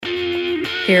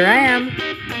Here I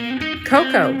am,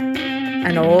 Coco,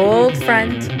 an old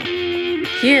friend,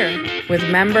 here with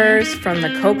members from the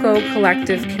Coco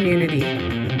Collective community.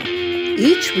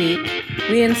 Each week,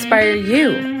 we inspire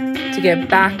you to get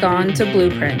back onto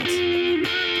Blueprint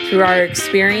through our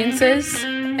experiences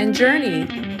and journey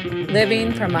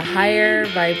living from a higher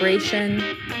vibration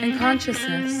and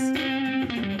consciousness.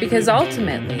 Because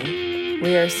ultimately,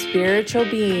 we are spiritual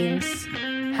beings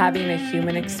having a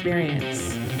human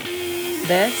experience.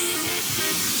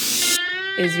 This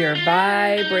is your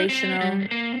vibrational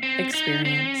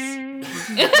experience.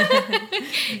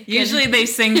 Usually they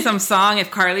sing some song. If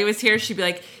Carly was here, she'd be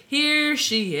like, "Here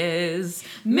she is,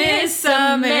 Miss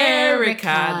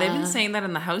America." They've been saying that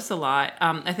in the house a lot.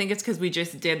 I think it's because we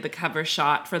just did the cover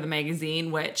shot for the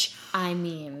magazine, which... I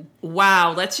mean...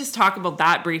 Wow, let's just talk about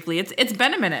that briefly. It's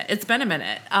been a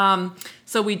minute.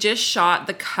 So we just shot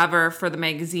the cover for the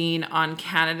magazine on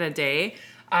Canada Day.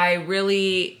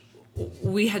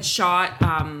 We had shot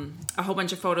a whole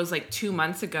bunch of photos like 2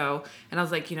 months ago, and I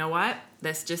was like, you know what?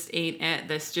 This just ain't it.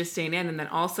 And then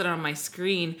all of a sudden on my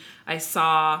screen, I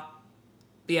saw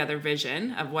the other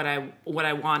vision of what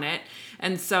I wanted.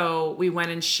 And so we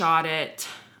went and shot it.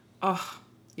 Oh,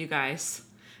 you guys.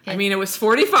 I mean, it was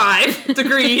 45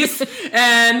 degrees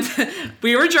and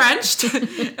we were drenched.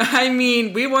 I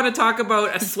mean, we want to talk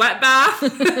about a sweat bath.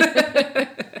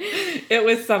 It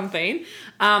was something.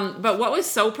 But what was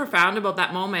so profound about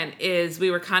that moment is we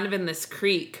were kind of in this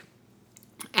creek,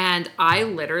 and I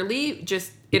literally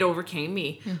it overcame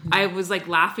me. Mm-hmm. I was like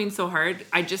laughing so hard.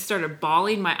 I just started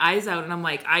bawling my eyes out, and I'm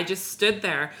like, I just stood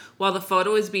there while the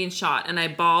photo was being shot, and I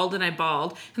bawled. And then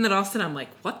all of a sudden I'm like,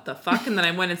 what the fuck? And then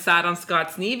I went and sat on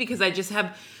Scott's knee because I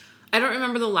don't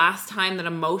remember the last time that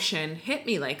emotion hit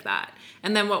me like that.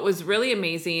 And then what was really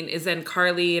amazing is then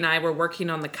Carly and I were working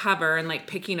on the cover and like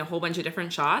picking a whole bunch of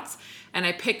different shots. And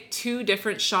I picked 2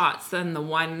 different shots than the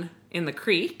one in the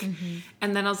creek. Mm-hmm.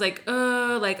 And then I was like,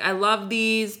 I love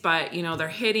these, but they're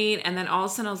hitting. And then all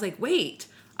of a sudden I was like, wait,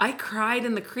 I cried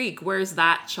in the creek. Where's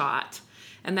that shot?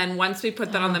 And then once we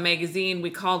put that on the magazine,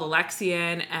 we called Alexia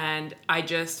in, and I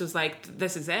just was like,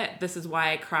 this is it. This is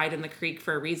why I cried in the creek,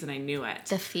 for a reason. I knew it.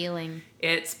 The feeling.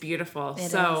 It's beautiful.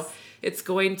 It is. It's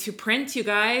going to print, you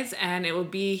guys, and it will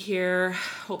be here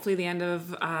hopefully the end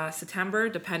of September,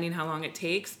 depending how long it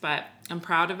takes. But I'm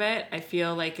proud of it. I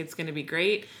feel like it's going to be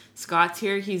great. Scott's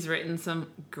here. He's written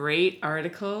some great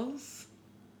articles.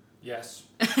 Yes.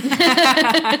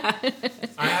 I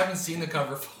haven't seen the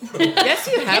cover photo. Yes,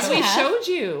 you have. We showed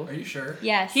you. Are you sure?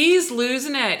 Yes. He's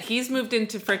losing it. He's moved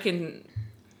into freaking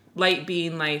light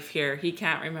being life here. He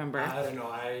can't remember. I don't know.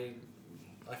 I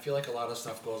feel like a lot of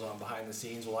stuff goes on behind the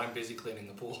scenes while I'm busy cleaning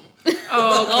the pool.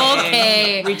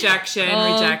 Okay. Rejection.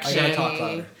 I gotta talk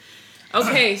louder.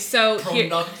 Okay, so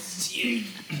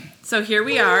here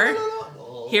we are.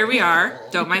 Here we are.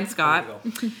 Don't mind Scott.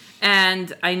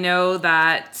 And I know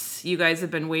that you guys have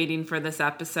been waiting for this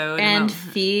episode. And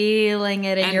feeling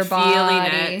it in your body.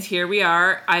 Feeling it. Here we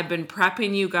are. I've been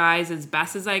prepping you guys as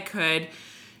best as I could.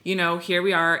 Here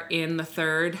we are in the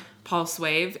 3rd Pulse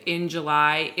Wave in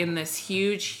July, in this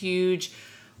huge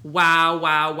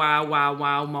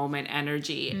wow moment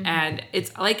energy. Mm-hmm. And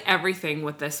it's like everything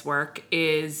with this work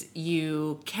is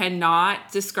you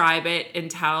cannot describe it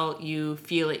until you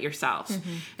feel it yourself.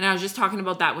 Mm-hmm. And I was just talking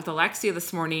about that with Alexia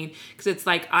this morning, because it's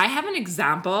like, I have an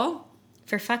example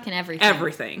for fucking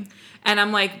everything. And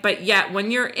I'm like, but yet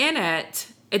when you're in it,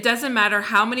 it doesn't matter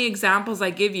how many examples I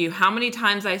give you, how many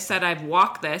times I said I've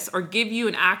walked this, or give you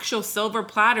an actual silver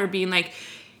platter being like,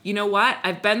 you know what?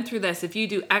 I've been through this. If you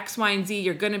do X, Y, and Z,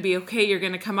 you're going to be okay. You're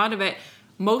going to come out of it.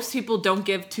 Most people don't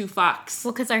give 2 fucks.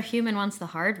 Well, because our human wants the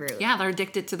hard route. Yeah, they're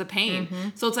addicted to the pain. Mm-hmm.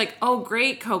 So it's like, oh,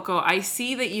 great, Coco. I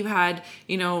see that you had,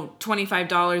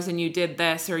 $25 and you did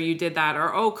this or you did that.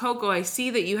 Or, oh, Coco, I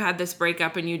see that you had this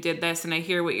breakup and you did this and I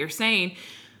hear what you're saying.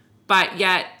 But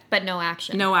no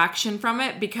action. No action from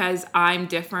it because I'm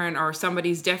different or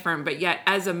somebody's different. But yet,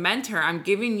 as a mentor, I'm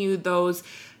giving you those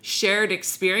shared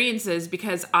experiences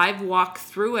because I've walked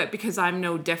through it, because I'm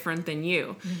no different than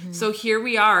you. Mm-hmm. So here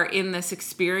we are in this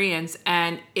experience,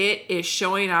 and it is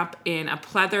showing up in a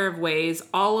plethora of ways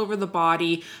all over the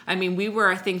body. I mean, we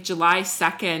were, I think, July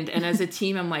 2nd, and as a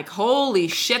team, I'm like, holy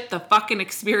shit, the fucking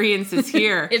experience is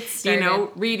here. It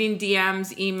started. Reading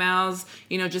DMs, emails,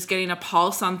 just getting a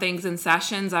pulse on things in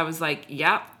sessions. I was like,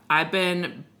 yep, I've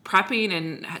been prepping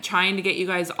and trying to get you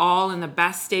guys all in the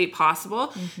best state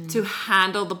possible to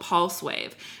handle the pulse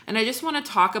wave. And I just want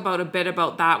to talk about a bit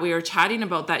about that. We were chatting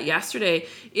about that yesterday,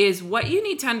 is what you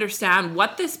need to understand,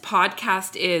 what this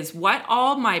podcast is, what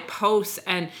all my posts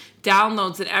and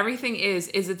downloads and everything is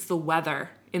it's the weather.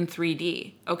 in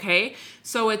 3D. Okay.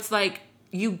 So it's like,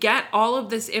 you get all of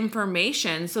this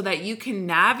information so that you can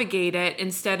navigate it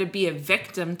instead of be a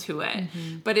victim to it.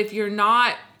 But if you're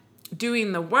not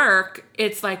doing the work,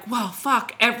 it's like, well,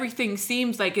 fuck, everything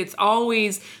seems like it's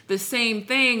always the same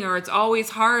thing, or it's always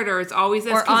hard, or it's always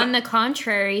this. Or on the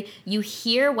contrary, you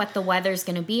hear what the weather's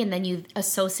going to be and then you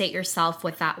associate yourself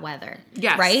with that weather.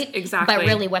 Yes, right? exactly. But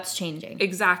really, what's changing?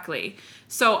 Exactly.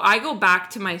 So I go back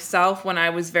to myself when I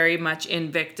was very much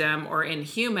in victim or in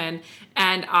human,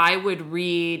 and I would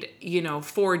read,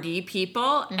 4D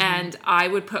people, and I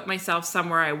would put myself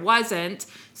somewhere I wasn't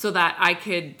so that I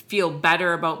could feel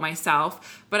better about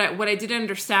myself. But what I didn't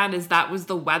understand is that was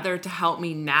the weather to help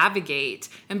me navigate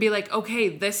and be like, okay,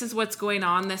 this is what's going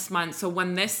on this month. So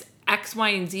when this X, Y,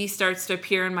 and Z starts to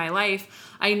appear in my life,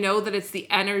 I know that it's the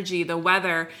energy, the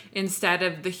weather, instead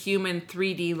of the human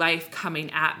 3D life coming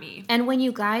at me. And when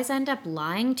you guys end up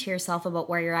lying to yourself about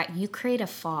where you're at, you create a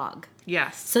fog.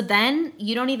 Yes. So then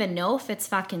you don't even know if it's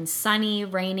fucking sunny,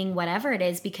 raining, whatever it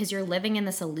is, because you're living in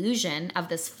this illusion of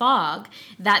this fog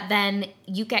that then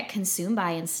you get consumed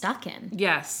by and stuck in.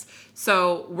 Yes.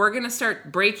 So we're going to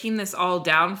start breaking this all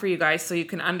down for you guys so you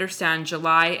can understand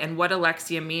July and what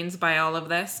Alexia means by all of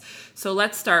this. So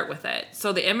let's start with it.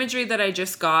 So the imagery that I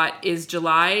just got is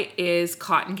July is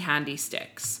cotton candy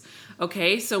sticks.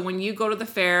 Okay, so when you go to the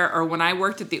fair, or when I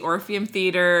worked at the Orpheum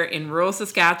Theatre in rural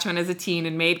Saskatchewan as a teen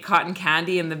and made cotton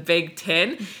candy in the big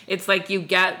tin, it's like you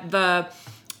get the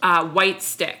white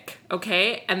stick,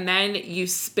 okay? And then you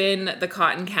spin the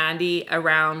cotton candy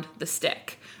around the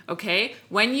stick, okay?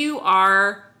 When you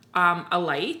are a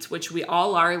light, which we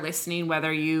all are listening,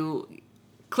 whether you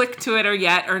click to it or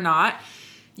yet or not,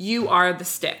 you are the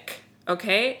stick.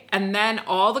 Okay? And then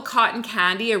all the cotton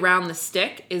candy around the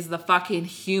stick is the fucking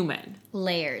human.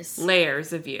 Layers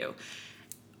of you.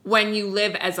 When you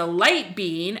live as a light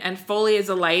being and fully as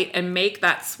a light and make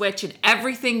that switch and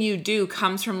everything you do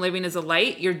comes from living as a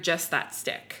light, you're just that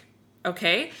stick.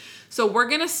 Okay? So we're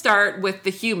going to start with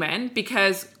the human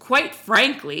because quite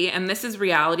frankly, and this is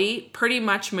reality, pretty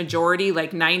much majority,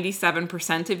 like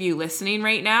 97% of you listening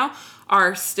right now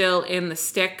are still in the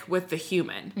stick with the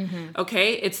human.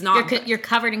 Okay? It's not... You're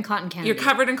covered in cotton candy. You're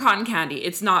covered in cotton candy.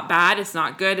 It's not bad. It's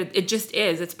not good. It just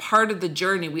is. It's part of the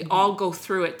journey. We all go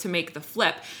through it to make the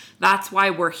flip. That's why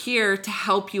we're here, to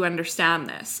help you understand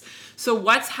this. So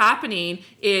what's happening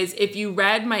is, if you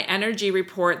read my energy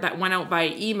report that went out by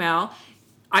email,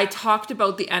 I talked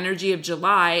about the energy of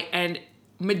July, and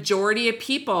majority of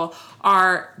people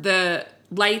are the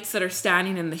lights that are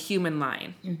standing in the human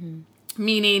line.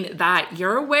 Meaning that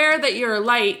you're aware that you're a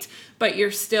light, but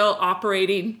you're still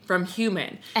operating from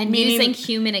human. And using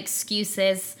human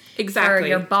excuses for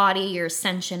your body, your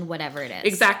ascension, whatever it is.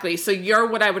 Exactly. So you're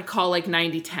what I would call like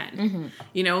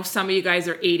 90-10. Some of you guys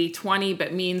are 80-20,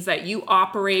 but means that you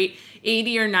operate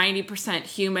 80 or 90%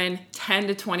 human, 10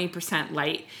 to 20%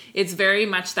 light. It's very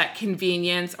much that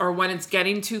convenience, or when it's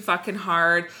getting too fucking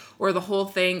hard, or the whole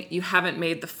thing, you haven't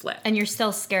made the flip. And you're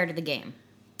still scared of the game.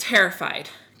 Terrified.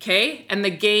 Okay? And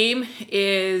the game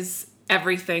is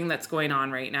everything that's going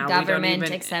on right now. Government,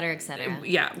 et cetera, et cetera.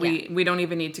 Yeah, we don't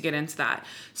even need to get into that.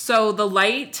 So the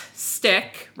light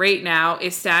stick right now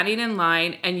is standing in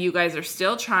line, and you guys are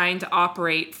still trying to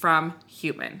operate from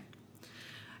human.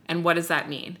 And what does that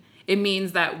mean? It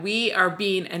means that we are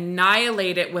being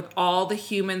annihilated with all the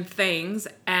human things,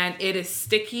 and it is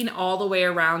sticking all the way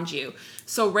around you.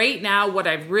 So right now, what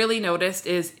I've really noticed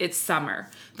is it's summer.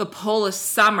 The pull of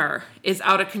summer is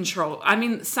out of control. I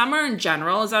mean, summer in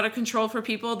general is out of control for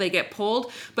people. They get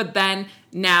pulled, but then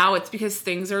now it's because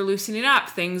things are loosening up.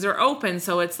 Things are open.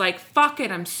 So it's like, fuck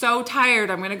it, I'm so tired.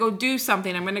 I'm going to go do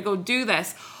something. I'm going to go do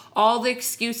this. All the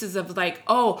excuses of like,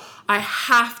 oh, I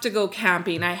have to go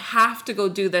camping. I have to go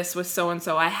do this with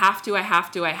so-and-so. I have to,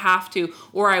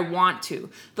 or I want to.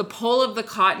 The pull of the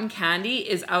cotton candy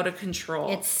is out of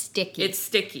control. It's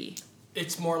sticky.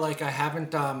 It's more like I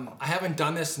haven't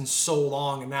done this in so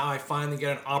long, and now I finally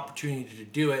get an opportunity to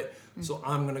do it. So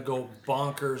I'm going to go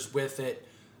bonkers with it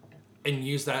and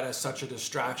use that as such a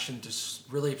distraction to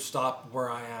really stop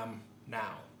where I am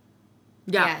now.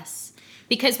 Yeah. Yes.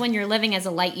 Because when you're living as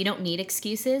a light, you don't need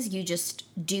excuses. You just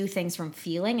do things from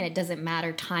feeling, and it doesn't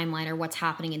matter timeline or what's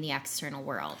happening in the external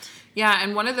world. Yeah,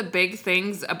 and one of the big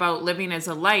things about living as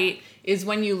a light is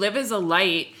when you live as a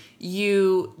light,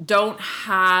 you don't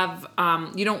have,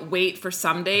 you don't wait for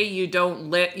someday. You don't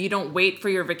wait for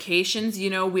your vacations.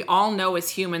 We all know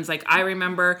as humans, like I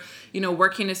remember,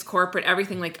 working as corporate,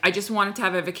 everything, like I just wanted to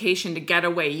have a vacation to get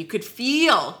away. You could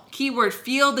feel, keyword,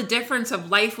 feel the difference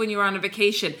of life when you were on a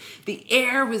vacation. The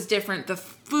air was different, the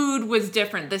food was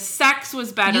different, the sex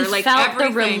was better. You like felt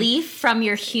everything. the relief from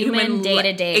your human day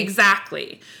to day.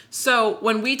 Exactly. So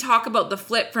when we talk about the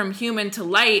flip from human to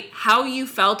light, how you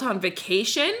felt on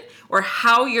vacation or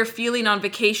how you're feeling on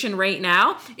vacation right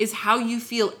now is how you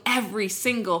feel every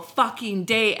single fucking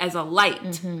day as a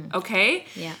light. Okay?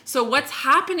 Yeah. So what's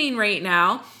happening right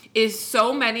now is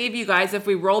so many of you guys, if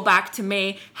we roll back to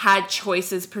May, had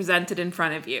choices presented in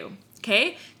front of you.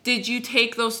 Okay? Did you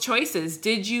take those choices?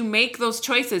 Did you make those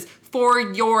choices for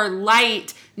your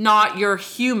light, not your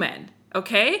human?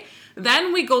 Okay?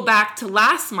 Then we go back to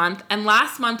last month, and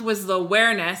last month was the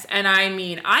awareness, and I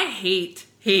mean, I hate,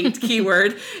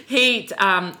 keyword, hate,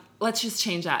 let's just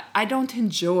change that. I don't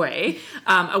enjoy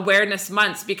awareness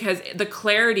months because the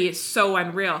clarity is so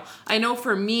unreal. I know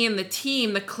for me and the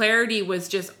team, the clarity was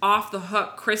just off the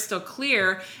hook, crystal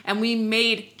clear. And we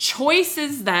made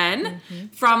choices then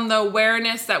from the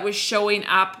awareness that was showing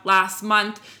up last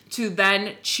month to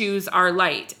then choose our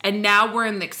light. And now we're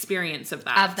in the experience of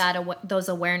that. Those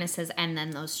awarenesses and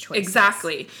then those choices.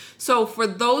 Exactly. So for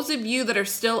those of you that are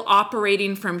still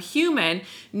operating from human,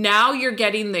 now you're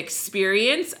getting the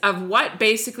experience of what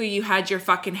basically you had your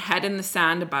fucking head in the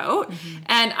sand about.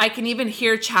 And I can even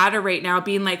hear chatter right now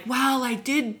being like, well, I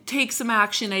did take some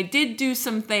action. I did do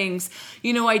some things.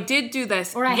 You know, I did do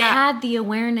this. Or I had the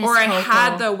awareness. Or I Coco.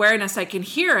 had the awareness. I can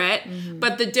hear it.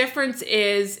 But the difference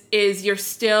is you're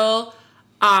still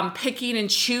picking and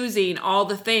choosing all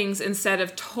the things instead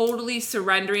of totally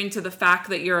surrendering to the fact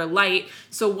that you're a light.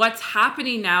 So what's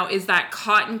happening now is that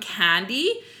cotton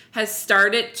candy has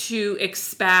started to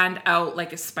expand out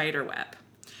like a spider web.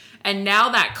 And now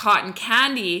that cotton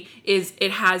candy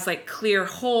it has like clear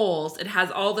holes, it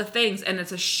has all the things, and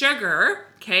it's a sugar,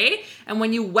 okay? And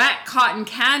when you wet cotton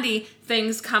candy,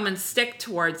 things come and stick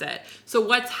towards it. So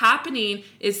what's happening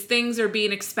is things are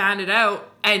being expanded out,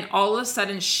 and all of a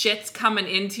sudden shit's coming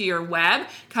into your web,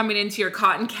 coming into your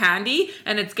cotton candy,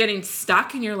 and it's getting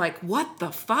stuck, and you're like, what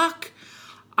the fuck?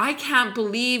 I can't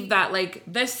believe that like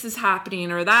this is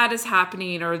happening or that is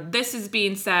happening or this is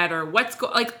being said or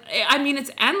I mean,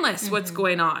 it's endless what's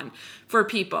going on for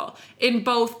people in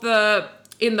both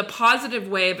in the positive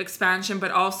way of expansion,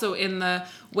 but also in the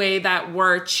way that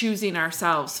we're choosing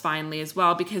ourselves finally as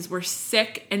well, because we're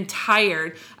sick and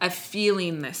tired of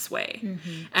feeling this way.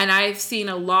 And I've seen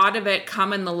a lot of it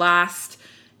come in the last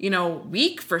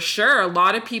week for sure. A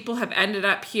lot of people have ended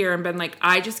up here and been like,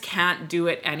 I just can't do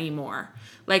it anymore.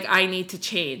 Like, I need to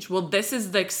change. Well, this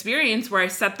is the experience where I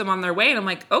set them on their way. And I'm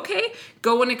like, okay,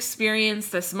 go and experience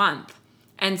this month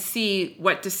and see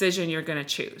what decision you're going to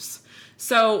choose.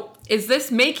 So is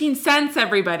this making sense,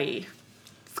 everybody?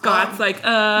 Scott's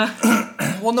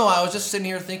Well, no, I was just sitting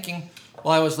here thinking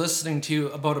while I was listening to you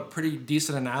about a pretty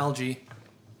decent analogy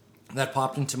that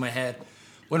popped into my head.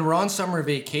 When we're on summer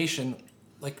vacation,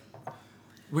 like,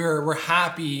 we're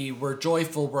happy, we're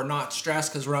joyful, we're not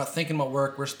stressed because we're not thinking about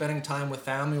work, we're spending time with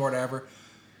family or whatever.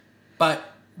 But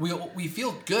we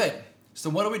feel good. So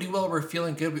what do we do while we're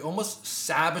feeling good? We almost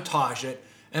sabotage it.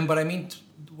 But I mean,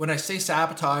 when I say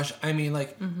sabotage, I mean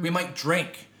like we might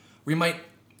drink, we might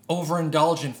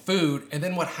overindulge in food, and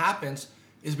then what happens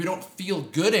is we don't feel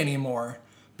good anymore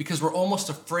because we're almost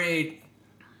afraid.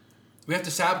 We have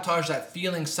to sabotage that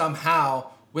feeling somehow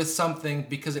with something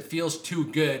because it feels too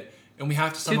good. And we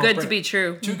have to somehow... Too good to be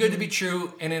true. Too good to be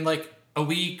true. And in like a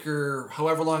week or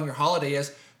however long your holiday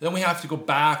is, then we have to go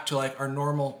back to like our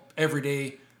normal,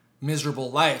 everyday, miserable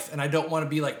life. And I don't want to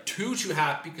be like too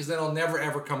happy because then I'll never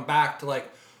ever come back to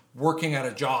like working at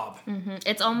a job.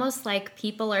 It's almost like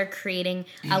people are creating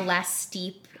a less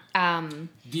steep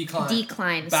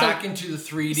decline back into the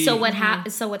 3D.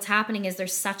 So what's happening is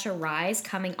there's such a rise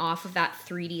coming off of that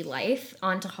 3D life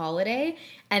onto holiday,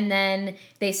 and then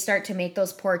they start to make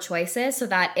those poor choices so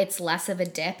that it's less of a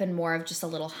dip and more of just a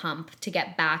little hump to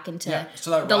get back into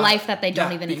the life that they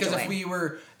don't even enjoy. Because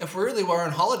if we really were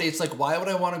on holiday, it's like, why would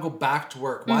I want to go back to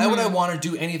work? Why would I want to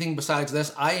do anything besides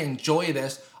this? I enjoy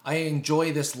this. I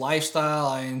enjoy this lifestyle.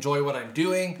 I enjoy what I'm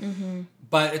doing.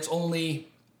 But it's only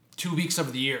 2 weeks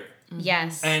of the year.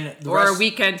 Yes. And a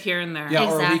weekend here and there. Yeah,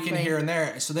 exactly. Or a weekend here and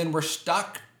there. So then we're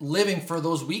stuck living for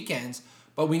those weekends,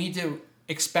 but we need to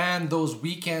expand those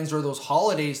weekends or those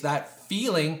holidays, that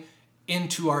feeling,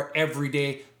 into our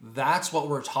everyday. That's what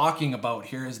we're talking about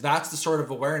here, is that's the sort of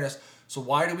awareness. So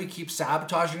why do we keep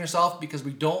sabotaging ourselves? Because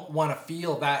we don't want to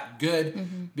feel that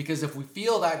good. Because if we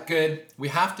feel that good, we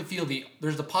have to feel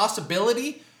there's the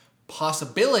possibility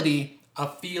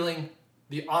of feeling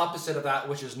the opposite of that,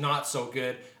 which is not so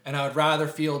good. And I would rather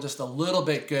feel just a little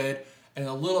bit good and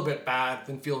a little bit bad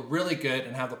than feel really good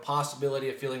and have the possibility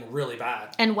of feeling really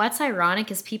bad. And what's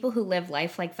ironic is people who live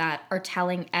life like that are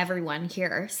telling everyone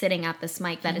here sitting at this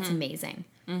mic that it's amazing.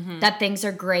 That things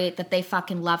are great, that they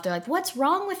fucking love. They're like, what's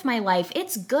wrong with my life?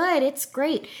 It's good, it's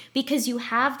great. Because you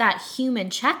have that human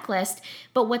checklist,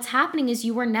 but what's happening is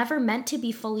you were never meant to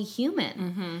be fully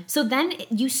human. So then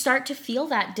you start to feel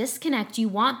that disconnect. You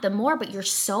want the more, but you're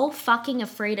so fucking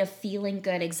afraid of feeling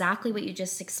good. Exactly what you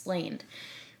just explained.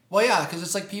 Well, yeah, because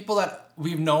it's like people that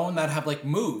we've known that have like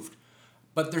moved,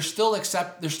 but they're still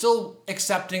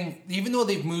accepting, even though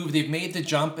they've moved, they've made the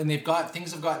jump, and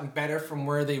things have gotten better from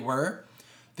where they were.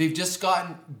 They've just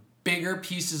gotten bigger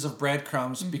pieces of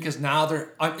breadcrumbs because now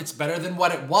it's better than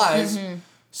what it was.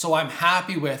 So I'm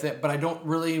happy with it, but I don't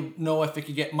really know if it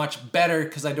could get much better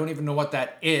because I don't even know what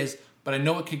that is, but I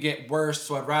know it could get worse.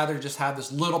 So I'd rather just have this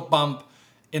little bump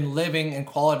in living and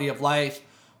quality of life,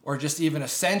 or just even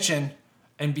ascension,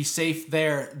 and be safe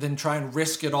there than try and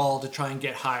risk it all to try and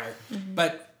get higher.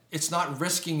 But it's not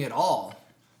risking it all.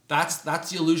 That's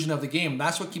the illusion of the game.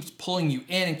 That's what keeps pulling you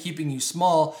in and keeping you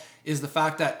small, is the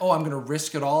fact that, oh, I'm going to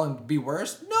risk it all and be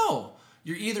worse. No,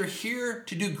 you're either here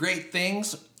to do great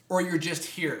things or you're just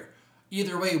here.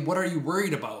 Either way, what are you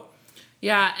worried about?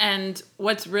 Yeah, and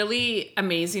what's really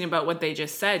amazing about what they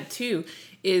just said too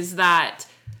is that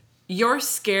you're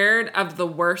scared of the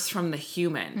worst from the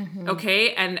human,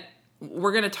 okay? And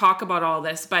we're going to talk about all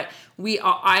this, but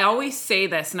I always say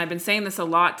this, and I've been saying this a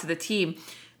lot to the team,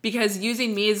 because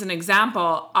using me as an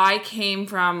example, I came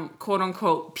from quote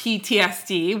unquote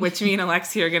PTSD, which me and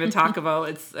Alexia are going to talk about.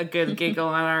 It's a good giggle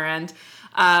on our end.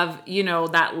 Of,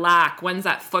 that lack. When's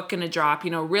that foot going to drop?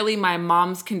 Really my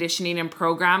mom's conditioning and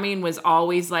programming was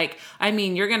always like,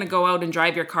 you're going to go out and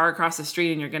drive your car across the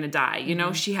street and you're going to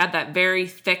die. She had that very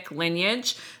thick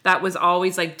lineage that was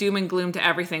always like doom and gloom to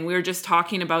everything. We were just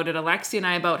talking about it, Alexia and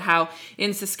I, about how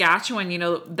in Saskatchewan,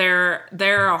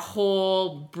 they're a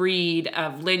whole breed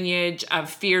of lineage of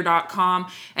fear.com,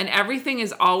 and everything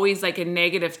is always like a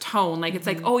negative tone. Like it's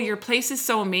like, oh, your place is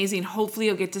so amazing. Hopefully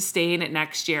you'll get to stay in it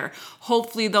next year.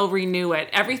 Hopefully they'll renew it.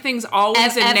 Everything's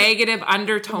always a negative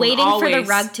undertone. Waiting for the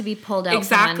rug to be pulled out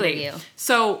from under you.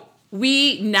 So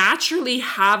we naturally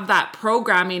have that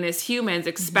programming as humans,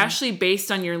 especially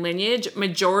based on your lineage.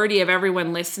 Majority of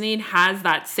everyone listening has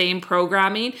that same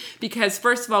programming because,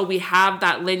 first of all, we have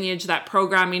that lineage, that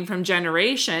programming from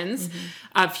generations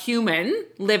of human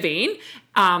living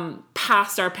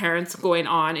past our parents going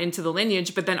on into the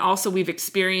lineage. But then also we've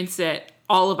experienced it,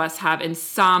 all of us have in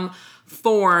some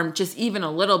form, just even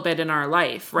a little bit in our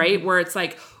life, right? Where it's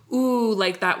like, ooh,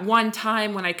 like that one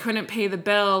time when I couldn't pay the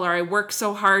bill, or I worked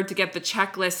so hard to get the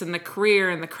checklist and the career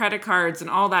and the credit cards and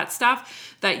all that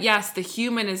stuff, that yes, the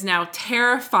human is now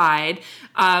terrified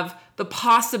of the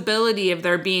possibility of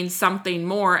there being something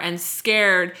more and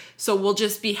scared. So we'll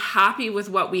just be happy with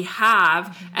what we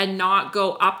have and not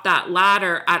go up that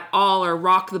ladder at all or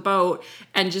rock the boat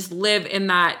and just live in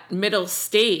that middle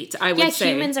state, I would say.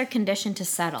 Yeah, humans are conditioned to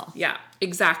settle. Yeah,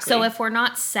 exactly. So if we're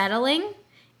not settling,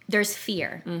 there's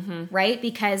fear, right?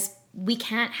 Because we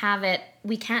can't have it.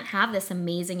 We can't have this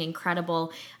amazing,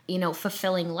 incredible,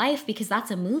 fulfilling life because that's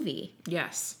a movie.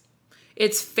 Yes.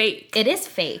 It's fake. It is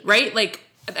fake. Right? Like,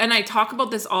 and I talk about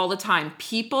this all the time.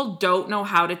 People don't know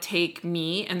how to take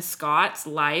me and Scott's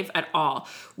live at all.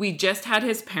 We just had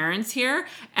his parents here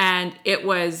and it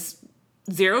was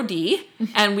 0D.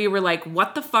 And we were like,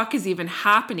 what the fuck is even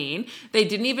happening? They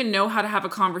didn't even know how to have a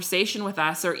conversation with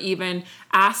us or even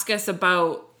ask us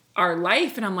about our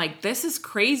life. And I'm like, this is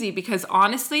crazy because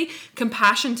honestly,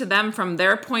 compassion to them from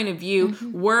their point of view,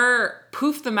 we're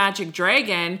Poof the Magic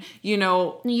Dragon,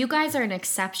 You guys are an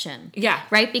exception. Yeah.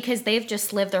 Right? Because they've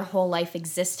just lived their whole life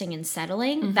existing and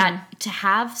settling, that to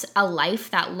have a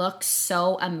life that looks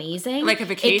so amazing. Like a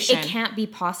vacation. It can't be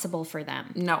possible for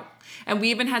them. No. And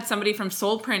we even had somebody from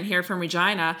Soul Print here from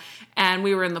Regina, and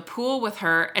we were in the pool with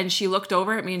her, and she looked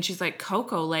over at me and she's like,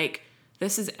 Coco, like,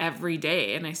 this is every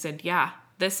day. And I said, yeah.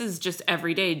 This is just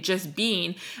every day, just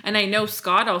being. And I know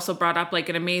Scott also brought up like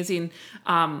an amazing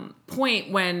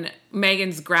point when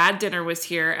Megan's grad dinner was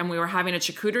here and we were having a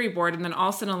charcuterie board. And then all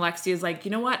of a sudden Alexia is like, you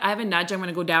know what? I have a nudge. I'm going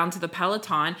to go down to the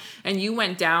Peloton. And you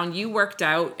went down, you worked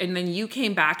out, and then you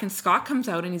came back and Scott comes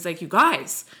out and he's like, you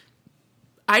guys,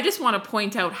 I just want to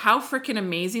point out how freaking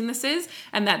amazing this is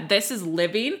and that this is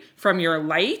living from your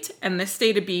light, and this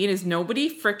state of being is nobody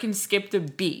frickin' skipped a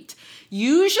beat.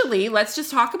 Usually, let's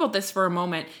just talk about this for a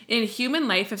moment. In human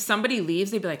life, if somebody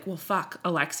leaves, they'd be like, well, fuck,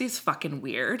 Alexi's fucking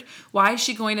weird. Why is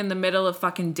she going in the middle of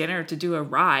fucking dinner to do a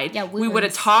ride? Yeah, we would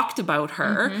have talked about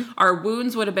her. Our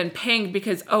wounds would have been pinged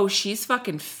because, oh, she's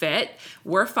fucking fit.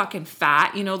 We're fucking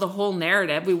fat. You know, the whole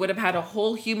narrative. We would have had a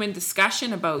whole human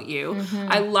discussion about you.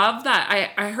 I love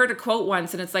that. I heard a quote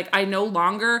once, and it's like, I no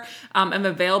longer am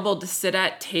available to sit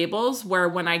at tables where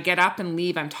when I get up and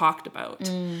leave, I'm talked about.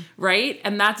 Right?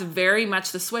 And that's very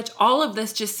much the switch. All of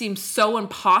this just seems so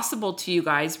impossible to you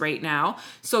guys right now.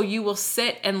 So you will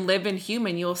sit and live in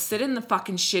human. You will sit in the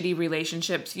fucking shitty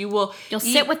relationships. You'll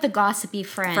sit with the gossipy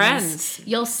friends.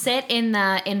 You'll sit in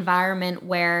the environment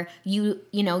where you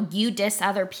diss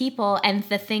other people and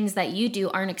the things that you do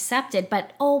aren't accepted.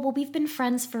 But, we've been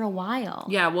friends for a while.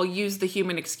 Yeah, we'll use the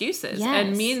human excuses. Yes.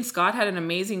 And me and Scott had an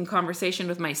amazing conversation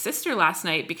with my sister last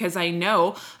night because I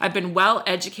know I've been well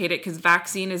educated because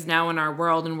vaccine is now in our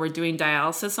world and we're doing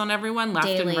dialysis on everyone left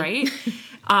Daily. and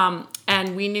right.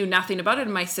 And we knew nothing about it.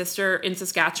 And my sister in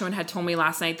Saskatchewan had told me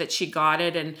last night that she got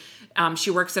it, and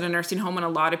she works at a nursing home, and a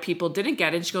lot of people didn't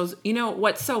get it. And she goes, you know,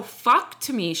 what's so fucked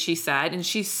to me, she said, and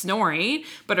she's snoring,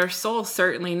 but her soul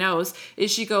certainly knows,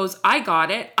 is she goes, I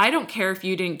got it. I don't care if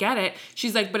you didn't get it.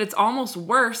 She's like, but it's almost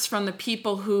worse from the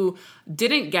people who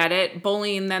didn't get it,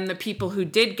 bullying them the people who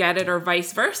did get it, or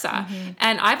vice versa.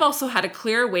 And I've also had a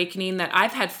clear awakening that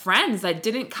I've had friends that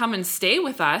didn't come and stay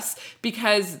with us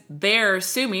because they're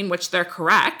assuming, which they're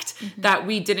correct, that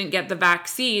we didn't get the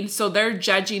vaccine. So they're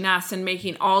judging us and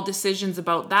making all decisions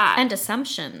about that. And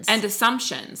assumptions.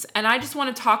 And I just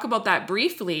want to talk about that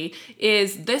briefly.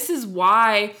 This is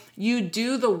why you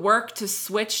do the work to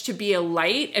switch to be a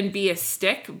light and be a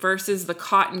stick versus the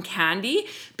cotton candy.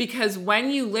 Because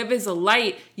when you live as a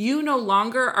light, you no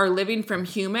longer are living from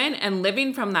human and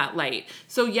living from that light.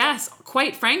 So yes,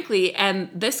 quite frankly, and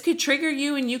this could trigger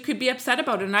you and you could be upset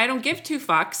about it. And I don't give two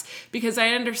fucks because I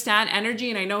understand energy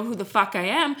and I know who the fuck I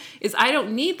am, is I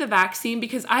don't need the vaccine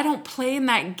because I don't play in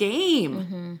that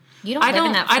game. You don't live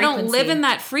in that frequency. I don't live in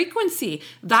that frequency.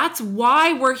 That's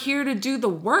why we're here to do the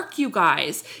work, you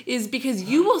guys, is because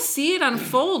you will see it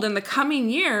unfold in the coming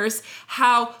years,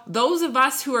 how those of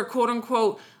us who are quote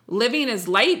unquote living as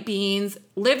light beings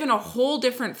live in a whole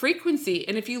different frequency.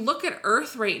 And if you look at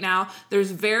Earth right now,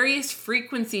 there's various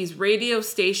frequencies, radio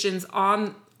stations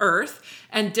on Earth,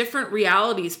 and different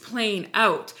realities playing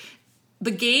out.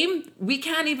 The game, we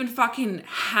can't even fucking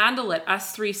handle it,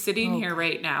 us three sitting here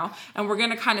right now. And we're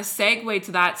going to kind of segue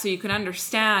to that so you can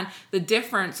understand the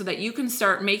difference so that you can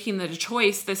start making the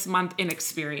choice this month in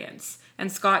experience.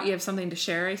 And Scott, you have something to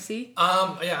share, I see?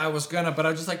 Yeah, I was gonna, but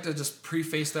I'd just like to just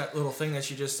preface that little thing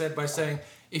that you just said by saying,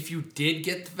 if you did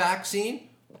get the vaccine,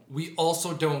 we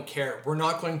also don't care. We're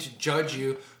not going to judge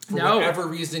you for whatever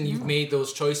reason you've made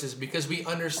those choices, because we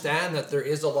understand that there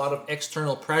is a lot of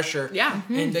external pressure,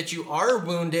 and that you are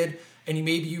wounded, and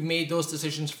you made those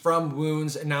decisions from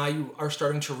wounds, and now you are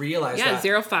starting to realize that. Yeah,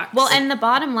 zero fucks. Well, and the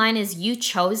bottom line is you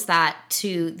chose that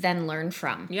to then learn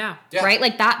from. Yeah. Right?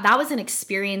 Like that was an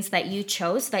experience that you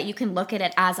chose so that you can look at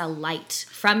it as a light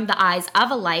from the eyes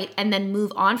of a light and then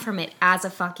move on from it as a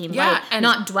fucking light, and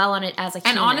not dwell on it as a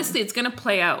human. And honestly, it's going to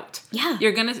play out. Yeah.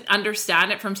 You're going to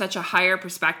understand it from such a higher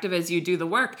perspective as you do the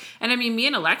work. And I mean, me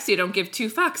and Alexia don't give two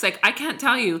fucks. Like, I can't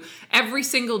tell you, every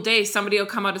single day somebody will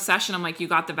come out of session, I'm like, you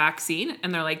got the vaccine?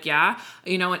 And they're like, yeah.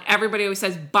 You know, and everybody always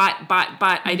says, but,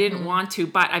 I didn't want to.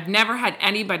 But I've never had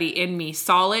anybody in me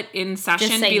solid in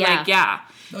session be like, yeah.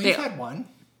 No, you've had one.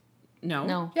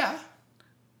 No. Yeah.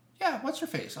 Yeah, what's her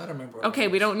face? I don't remember. Okay,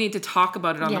 we don't need to talk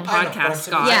about it on the I know, podcast,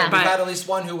 Scott. Yeah. We've had at least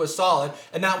one who was solid,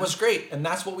 and that was great, and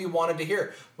that's what we wanted to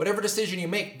hear. Whatever decision you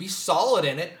make, be solid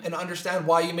in it and understand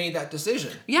why you made that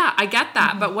decision. Yeah, I get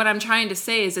that. But what I'm trying to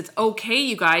say is it's okay,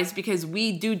 you guys, because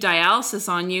we do dialysis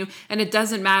on you and it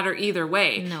doesn't matter either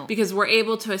way. No. Because we're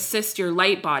able to assist your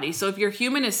light body. So if your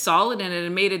human is solid in it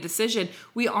and made a decision,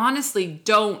 we honestly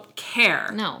don't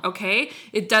care. No. Okay?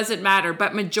 It doesn't matter.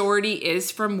 But majority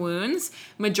is from wounds.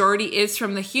 Majority is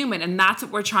from the human. And that's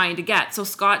what we're trying to get. So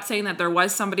Scott saying that there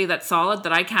was somebody that's solid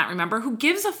that I can't remember, who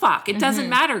gives a fuck? It doesn't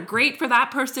matter. Great for that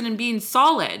person and being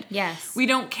solid. Yes. We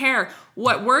don't care.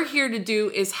 What we're here to do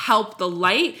is help the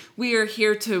light. We are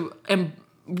here to, and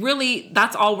really,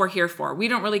 that's all we're here for. We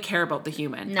don't really care about the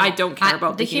human. No. I don't care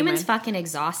about the human. The human's fucking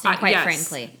exhausting, quite yes,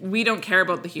 frankly. We don't care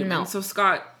about the human. No. So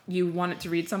Scott, you wanted to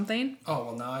read something? Oh,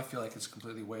 well, now I feel like it's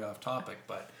completely way off topic,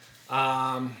 but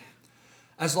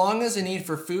as long as the need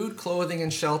for food, clothing,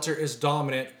 and shelter is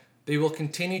dominant, they will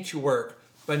continue to work.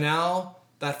 But now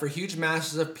that for huge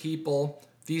masses of people,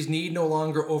 these need no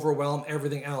longer overwhelm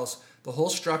everything else, The whole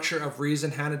structure of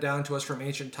reason handed down to us from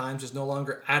ancient times is no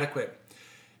longer adequate.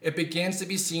 It begins to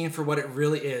be seen for what it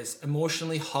really is,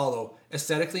 emotionally hollow,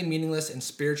 aesthetically meaningless, and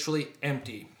spiritually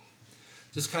empty.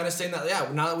 Just kind of saying that, yeah,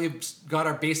 now that we've got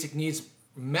our basic needs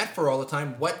met for all the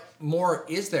time, what more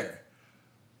is there?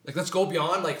 Like, let's go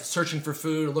beyond, like, searching for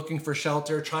food, looking for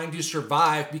shelter, trying to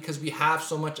survive because we have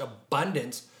so much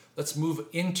abundance. Let's move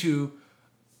into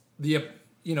the,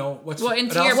 you know, what's... Well,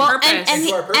 into what your else is- purpose.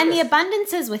 And our the, and the purpose.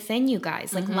 abundance is within you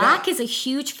guys. Like, lack is a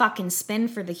huge fucking spin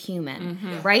for the human,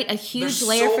 right? A huge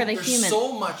layer for the there's human.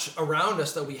 so much around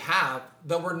us that we have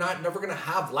that we're never going to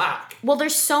have lack. Well,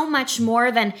 there's so much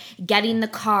more than getting the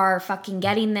car, fucking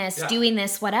getting this, Yeah. doing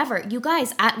this, whatever. You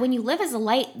guys, when you live as a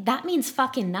light, that means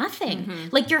fucking nothing.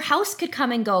 Like, your house could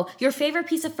come and go. Your favorite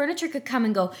piece of furniture could come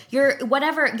and go. Your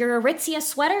Aritzia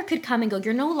sweater could come and go.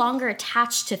 You're no longer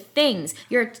attached to things.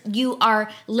 You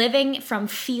are living from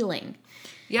feeling.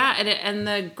 Yeah, and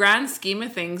the grand scheme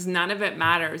of things, none of it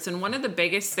matters. And one of the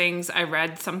biggest things, I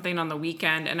read something on the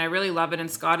weekend, and I really love it,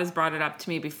 and Scott has brought it up to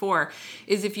me before,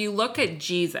 is if you look at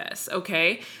Jesus,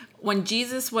 okay? When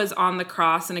Jesus was on the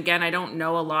cross, and again, I don't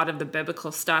know a lot of the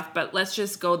biblical stuff, but let's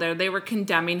just go there. They were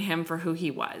condemning him for who he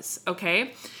was,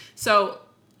 okay? So,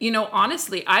 you know,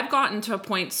 honestly, I've gotten to a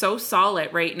point so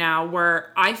solid right now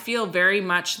where I feel very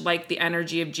much like the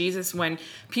energy of Jesus when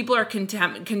people are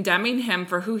condemning him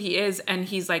for who he is, and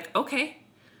he's like, okay,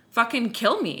 fucking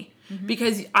kill me.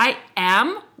 Because I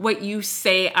am what you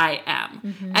say I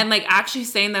am. And like actually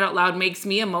saying that out loud makes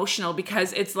me emotional,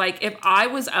 because it's like if I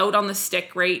was out on the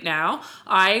stick right now,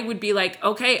 I would be like,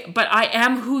 okay, but I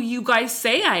am who you guys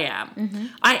say I am.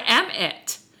 I am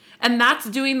it. And that's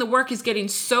doing the work, is getting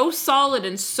so solid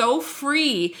and so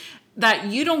free that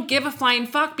you don't give a flying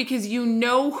fuck, because you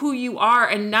know who you are,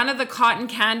 and none of the cotton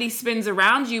candy spins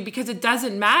around you, because it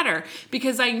doesn't matter.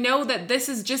 Because I know that this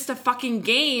is just a fucking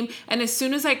game, and as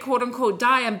soon as I quote unquote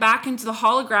die, I'm back into the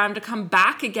hologram to come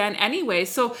back again anyway.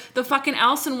 So the fucking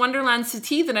Alice in Wonderland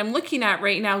Sati that I'm looking at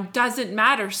right now doesn't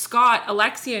matter. Scott,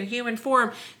 Alexia in human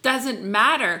form doesn't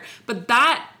matter. But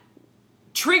that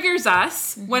triggers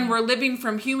us when we're living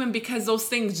from human, because those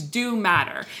things do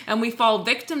matter, and we fall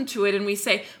victim to it, and we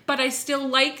say, but I still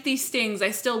like these things,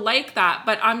 I still like that,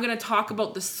 but I'm going to talk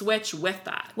about the switch with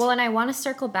that. Well, and I want to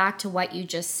circle back to what you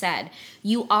just said.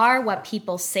 You are what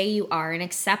people say you are, and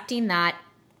accepting that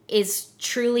is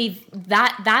truly,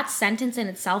 that sentence in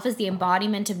itself is the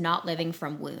embodiment of not living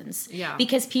from wounds. Yeah.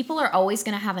 Because people are always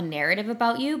going to have a narrative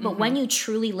about you, but when you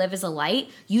truly live as a light,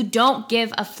 you don't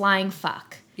give a flying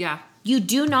fuck. Yeah. You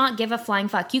do not give a flying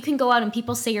fuck. You can go out and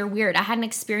people say you're weird. I had an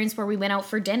experience where we went out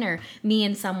for dinner, me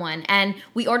and someone, and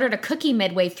we ordered a cookie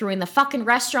midway through, and the fucking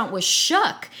restaurant was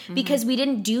shook because we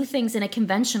didn't do things in a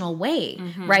conventional way,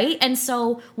 right? And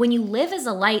so when you live as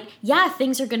a light, yeah,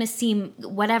 things are going to seem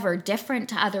whatever, different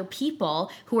to other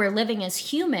people who are living as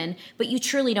human, but you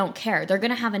truly don't care. They're going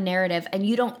to have a narrative, and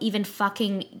you don't even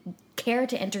fucking care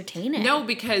to entertain it. No,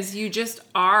 because you just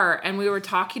are. And we were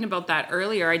talking about that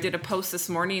earlier. I did a post this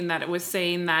morning that it was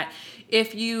saying that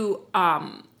if you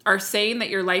are saying that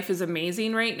your life is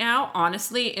amazing right now,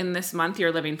 honestly, in this month,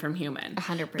 you're living from human.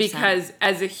 100%. Because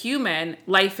as a human,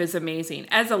 life is amazing.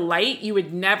 As a light, you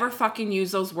would never fucking use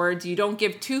those words. You don't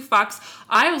give two fucks.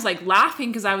 I was like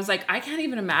laughing because I was like, I can't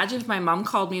even imagine if my mom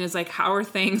called me and was like, how are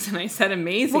things? And I said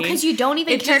amazing. Well, because you don't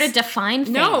even care to define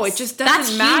things. No, it just doesn't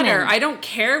That's matter. human. I don't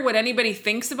care what anybody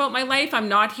thinks about my life. I'm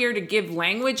not here to give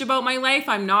language about my life.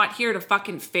 I'm not here to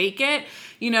fucking fake it,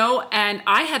 you know? And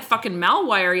I had fucking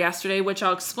malwire yesterday, which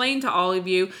I'll explain to all of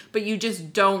you, but you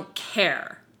just don't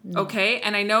care. Okay.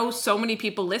 And I know so many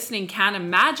people listening can't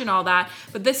imagine all that,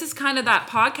 but this is kind of that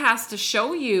podcast to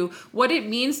show you what it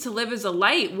means to live as a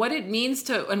light, what it means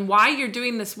to, and why you're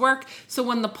doing this work. So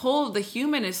when the pull of the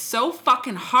human is so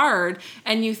fucking hard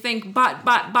and you think, but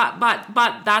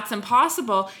that's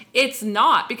impossible, it's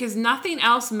not, because nothing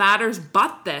else matters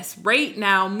but this right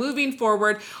now, moving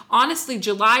forward. Honestly,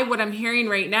 July, what I'm hearing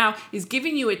right now is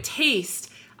giving you a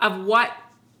taste of what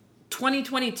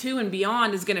 2022 and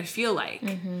beyond is going to feel like.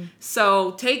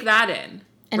 So take that in.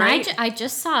 And right? I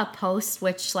just saw a post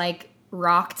which like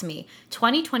rocked me.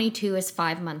 2022 is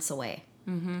 5 months away.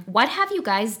 What have you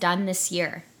guys done this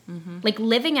year? Like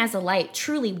living as a light,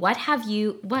 truly, what?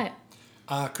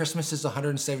 Christmas is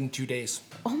 172 days.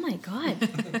 Oh my God.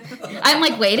 I'm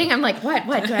like waiting. I'm like, what?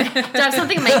 Do I have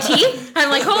something in my teeth? I'm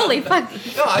like, holy fuck.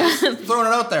 No, I'm just throwing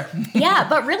it out there. Yeah,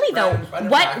 but really though, Random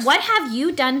what facts. have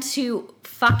you done to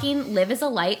fucking live as a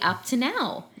light up to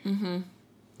now?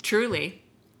 Truly.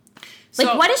 Like,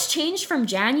 So- what has changed from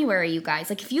January, you guys?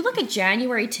 Like, if you look at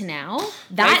January to now,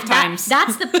 Lifetimes.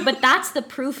 that's the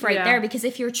proof right Yeah. there. Because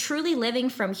if you're truly living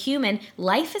from human,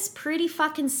 life is pretty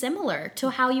fucking similar to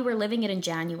how you were living it in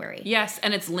January. Yes,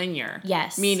 and it's linear.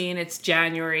 Yes. Meaning it's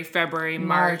January, February, March,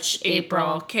 March, April.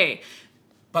 April. Okay.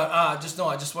 But just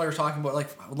while you're talking about like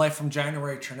life from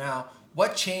January to now,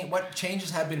 what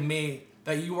changes have been made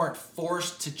that you weren't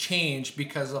forced to change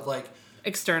because of like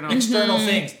External.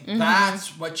 things?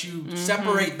 That's what you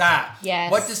separate that.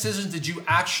 Yes. What decisions did you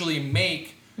actually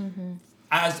make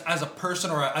as a person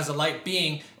or as a light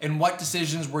being, and what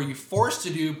decisions were you forced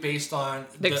to do based on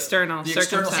The external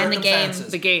circumstance. And the game.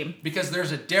 circumstances? The game. Because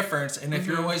there's a difference, and if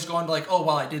you're always going to like, oh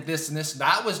well, I did this and this, and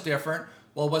that was different.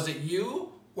 Well, was it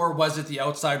you or was it the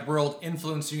outside world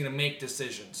influencing you to make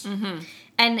decisions?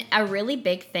 And a really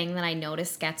big thing that I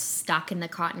notice gets stuck in the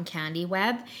cotton candy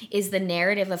web is the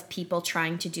narrative of people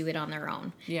trying to do it on their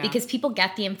own. Yeah. Because people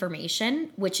get the information,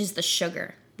 which is the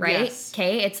sugar, right? Yes.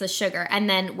 Okay, it's the sugar. And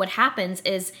then what happens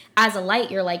is, as a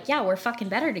light, you're like, yeah, we're fucking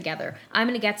better together. I'm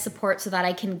going to get support so that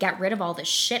I can get rid of all this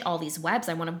shit, all these webs.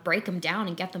 I want to break them down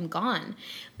and get them gone.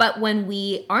 But when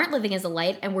we aren't living as a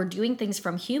light and we're doing things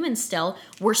from humans still,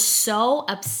 we're so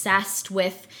obsessed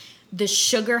with the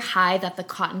sugar high that the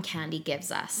cotton candy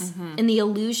gives us and the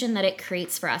illusion that it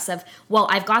creates for us of, well,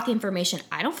 I've got the information.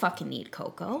 I don't fucking need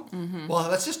cocoa. Well,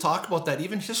 let's just talk about that.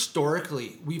 Even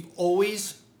historically,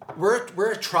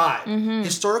 we're a tribe.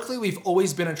 Historically, we've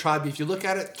always been a tribe. If you look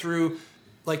at it through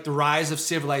like the rise of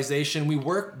civilization, we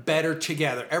work better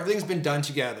together. Everything's been done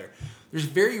together. There's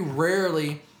very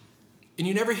rarely, and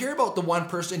you never hear about the one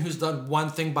person who's done one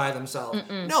thing by themselves.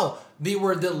 No, they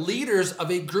were the leaders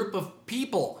of a group of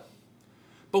people.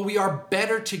 But we are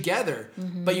better together.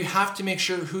 But you have to make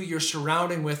sure who you're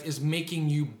surrounding with is making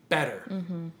you better.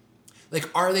 Like,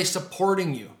 are they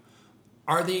supporting you?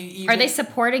 Are they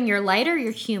supporting your light or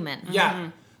your human?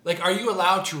 Yeah. Like, are you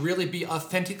allowed to really be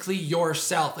authentically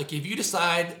yourself? Like, if you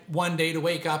decide one day to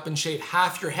wake up and shave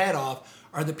half your head off,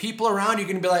 are the people around you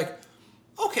going to be like,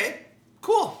 okay,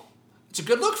 cool, it's a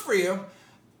good look for you?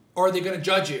 Or are they going to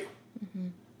judge you?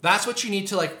 That's what you need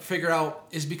to like figure out,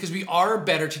 is because we are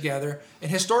better together. And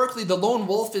historically, the lone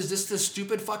wolf is just this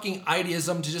stupid fucking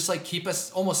idealism to just like keep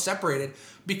us almost separated,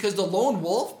 because the lone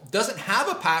wolf doesn't have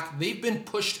a pack. They've been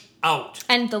pushed out.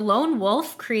 And the lone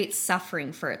wolf creates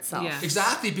suffering for itself. Yeah.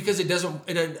 Exactly, because it doesn't,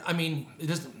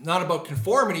 not about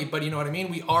conformity, but you know what I mean?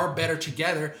 We are better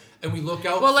together and we look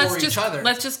out for each other.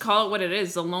 Let's just call it what it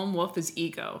is. The lone wolf is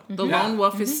ego. The lone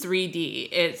wolf is 3D.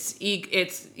 It's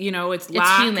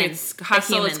lack, human. it's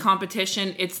hustle, human. it's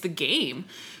competition, it's the game.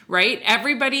 Right?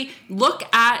 Everybody look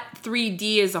at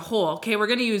 3D as a whole. Okay, we're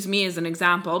going to use me as an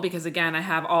example because again, I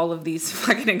have all of these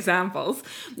fucking examples.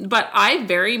 But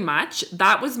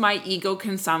that was my ego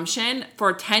consumption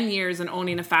for 10 years in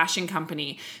owning a fashion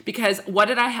company. Because what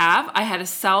did I have? I had a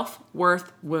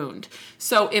self-worth wound.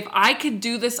 So if I could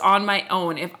do this on my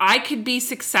own, if I could be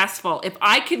successful, if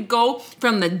I could go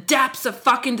from the depths of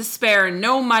fucking despair and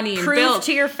no money and Prove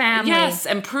to your family. Yes,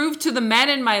 and prove to the men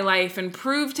in my life and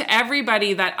prove to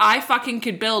everybody that I fucking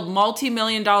could build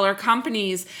multi-million-dollar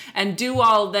companies and do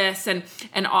all this and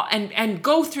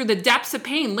go through the depths of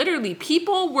pain. Literally,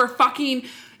 people were fucking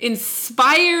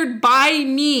inspired by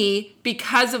me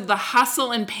because of the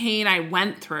hustle and pain I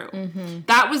went through.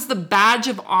 That was the badge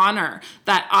of honor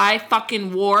that I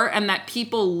fucking wore and that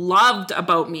people loved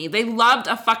about me. They loved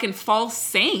a fucking false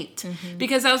saint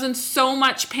because I was in so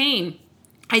much pain.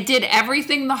 I did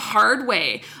everything the hard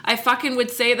way. I fucking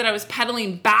would say that I was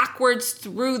pedaling backwards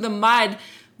through the mud,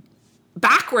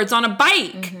 backwards on a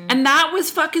bike. And that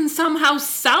was fucking somehow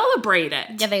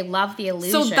celebrated. Yeah, they love the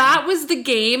illusion. So that was the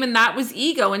game and that was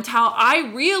ego until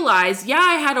I realized, yeah,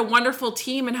 I had a wonderful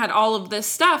team and had all of this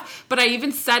stuff. But I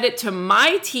even said it to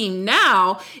my team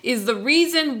now, is the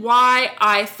reason why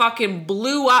I fucking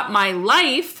blew up my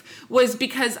life was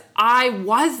because I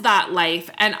was that life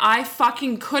and I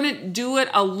fucking couldn't do it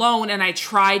alone, and I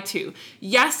tried to.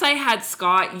 Yes, I had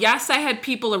Scott. Yes, I had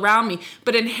people around me,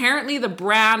 but inherently the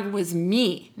brand was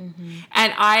me.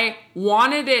 And I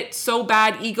wanted it so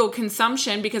bad, ego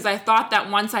consumption, because I thought that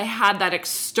once I had that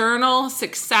external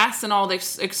success and all the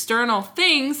external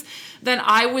things, then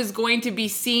I was going to be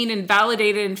seen and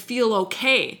validated and feel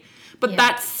okay. But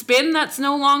that spin that's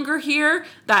no longer here,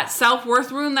 that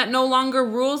self-worth wound that no longer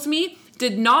rules me,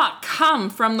 did not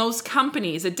come from those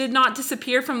companies. It did not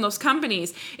disappear from those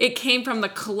companies. It came from the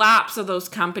collapse of those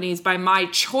companies by my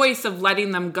choice of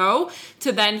letting them go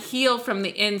to then heal from the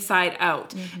inside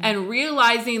out. And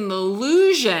realizing the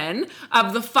illusion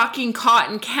of the fucking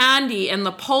cotton candy and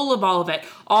the pull of all of it,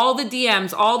 all the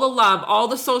DMs, all the love, all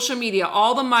the social media,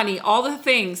 all the money, all the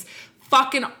things,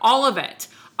 Fucking all of it.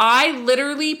 I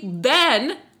literally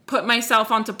then put myself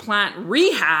onto plant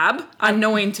rehab,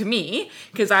 unknowing to me,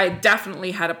 because I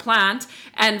definitely had a plant,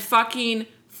 and fucking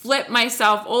flip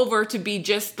myself over to be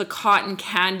just the cotton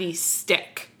candy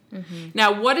stick.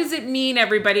 Now, what does it mean,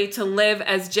 everybody, to live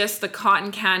as just the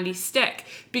cotton candy stick?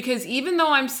 Because even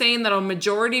though I'm saying that a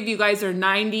majority of you guys are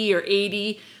 90 or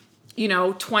 80,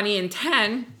 20 and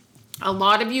 10, a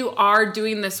lot of you are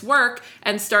doing this work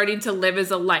and starting to live as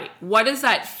a light. What does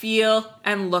that feel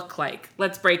and look like?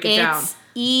 Let's break it down. It's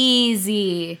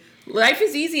easy. Life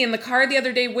is easy. In the car the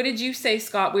other day, what did you say,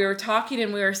 Scott? We were talking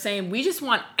and we were saying, we just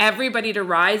want everybody to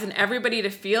rise and everybody to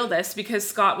feel this, because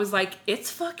Scott was like, it's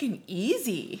fucking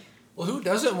easy. Well, who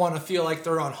doesn't want to feel like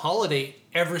they're on holiday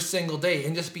every single day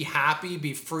and just be happy,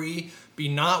 be free, be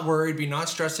not worried, be not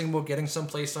stressing about getting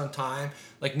someplace on time,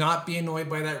 like not be annoyed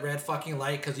by that red fucking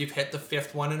light because you've hit the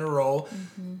 5th one in a row.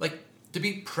 Like, to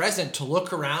be present, to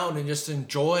look around and just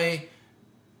enjoy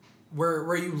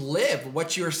where you live,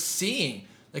 what you're seeing.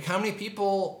 Like, how many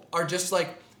people are just like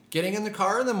getting in the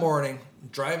car in the morning,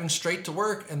 driving straight to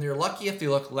work, and they're lucky if they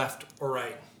look left or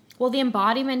right. Well, the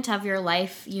embodiment of your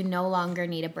life, you no longer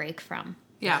need a break from.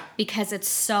 Yeah. Because it's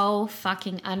so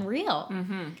fucking unreal.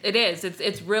 It is.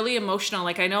 It's really emotional.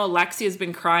 Like, I know Alexia has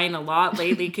been crying a lot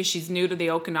lately because she's new to the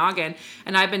Okanagan.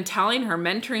 And I've been telling her,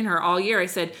 mentoring her all year. I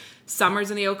said,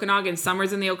 summer's in the Okanagan,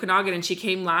 summer's in the Okanagan. And she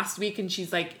came last week and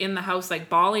she's like in the house, like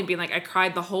bawling, being like, I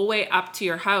cried the whole way up to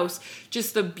your house.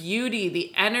 Just the beauty,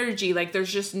 the energy, like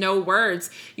there's just no words.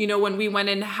 When we went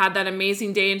and had that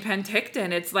amazing day in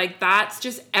Penticton, it's like, that's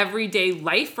just everyday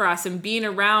life for us, and being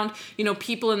around,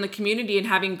 people in the community and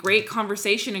having great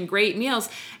conversation and great meals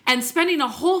and spending a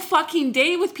whole fucking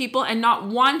day with people and not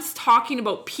once talking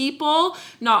about people,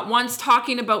 not once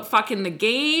talking about fucking the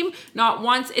game, not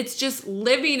once. It's just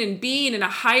living and being in a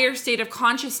higher state of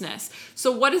consciousness.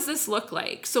 So what does this look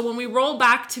like? So when we roll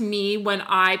back to me, when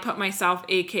I put myself,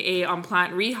 AKA, on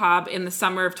plant rehab in the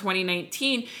summer of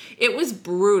 2019, it was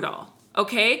brutal.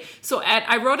 Okay, so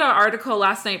I wrote an article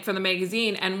last night for the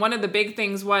magazine, and one of the big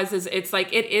things is it's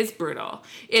like, it is brutal.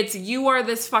 It's, you are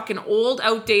this fucking old,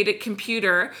 outdated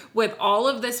computer with all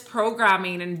of this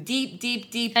programming and deep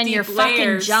and your layers.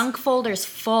 Fucking junk folder's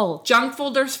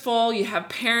full. You have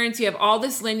parents, you have all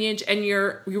this lineage, and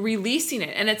you're releasing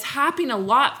it. And it's happening a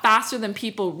lot faster than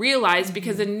people realize,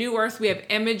 because in New Earth we have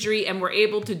imagery, and we're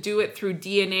able to do it through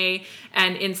DNA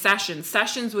and in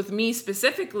sessions with me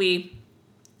specifically.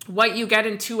 What you get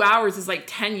in 2 hours is like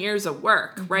 10 years of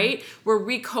work, right? We're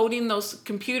recoding those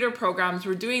computer programs.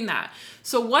 We're doing that.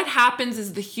 So what happens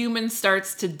is the human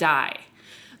starts to die.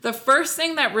 The first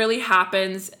thing that really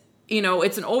happens,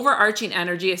 it's an overarching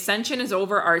energy. Ascension is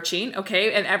overarching,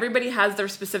 okay? And everybody has their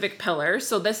specific pillars.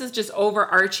 So this is just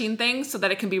overarching things so that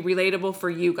it can be relatable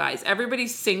for you guys.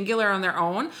 Everybody's singular on their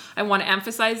own. I want to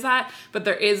emphasize that, but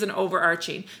there is an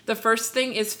overarching. The first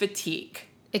thing is fatigue.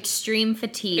 Extreme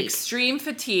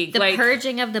fatigue. The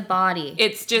purging of the body.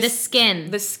 It's just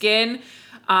the skin,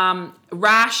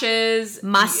 rashes,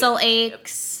 muscle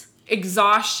aches,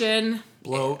 exhaustion,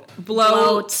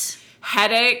 bloat,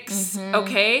 headaches,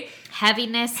 okay?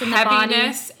 Heaviness in the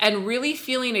body. And really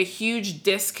feeling a huge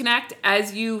disconnect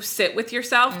as you sit with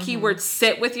yourself. Keyword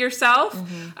sit with yourself.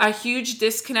 A huge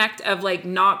disconnect of like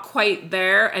not quite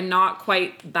there and not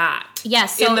quite that.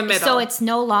 Yes, in the middle. So it's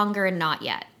no longer a not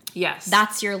yet. Yes.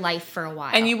 That's your life for a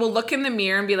while. And you will look in the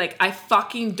mirror and be like, I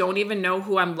fucking don't even know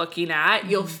who I'm looking at.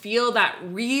 You'll feel that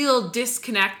real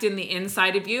disconnect in the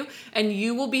inside of you, and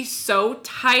you will be so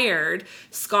tired.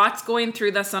 Scott's going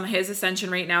through this on his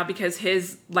ascension right now because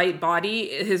his light body,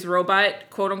 his robot,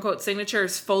 quote unquote, signature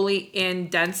is fully in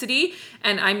density.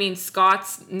 And I mean,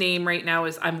 Scott's name right now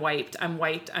is I'm wiped.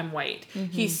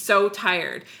 He's so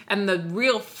tired. And the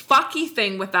real fucky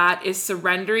thing with that is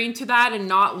surrendering to that and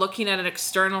not looking at an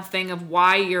external thing of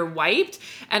why you're wiped,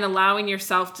 and allowing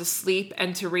yourself to sleep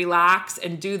and to relax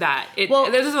and do that.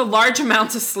 There's a large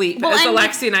amount of sleep, as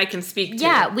Alexia and I can speak to.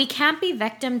 Yeah, we can't be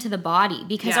victim to the body,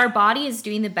 because our body is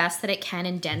doing the best that it can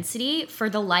in density for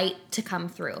the light to come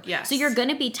through. Yes. So you're going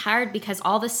to be tired because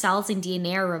all the cells in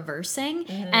DNA are reversing,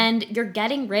 and you're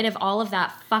getting rid of all of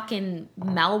that fucking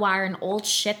malware and old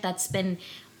shit that's been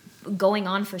going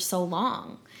on for so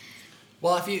long.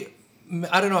 Well,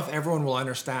 I don't know if everyone will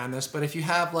understand this, but if you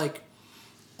have like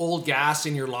old gas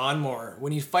in your lawnmower,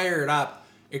 when you fire it up,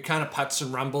 it kind of puts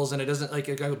and rumbles, and it doesn't like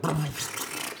it goes.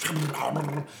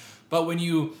 But when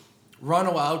you run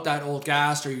out that old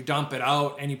gas, or you dump it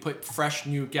out and you put fresh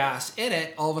new gas in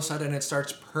it, all of a sudden it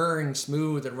starts purring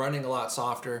smooth and running a lot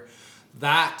softer.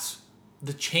 That's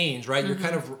the change, right? You're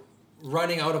kind of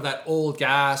running out of that old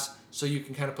gas so you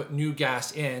can kind of put new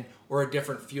gas in, or a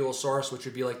different fuel source, which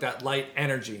would be like that light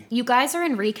energy. You guys are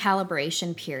in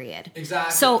recalibration period.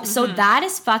 Exactly. So that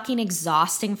is fucking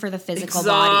exhausting for the physical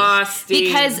body.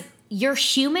 Because your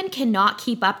human cannot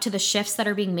keep up to the shifts that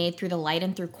are being made through the light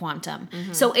and through quantum.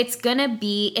 So it's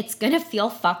gonna feel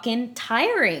fucking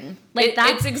tiring. Like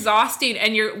it's exhausting.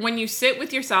 And when you sit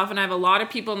with yourself, and I have a lot of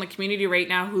people in the community right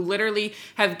now who literally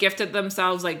have gifted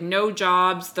themselves like no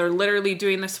jobs. They're literally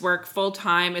doing this work full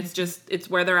time. It's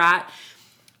where they're at.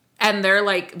 And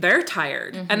they're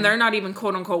tired and they're not even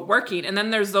quote unquote working. And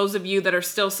then there's those of you that are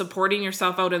still supporting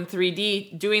yourself out in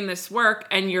 3D doing this work,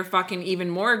 and you're fucking even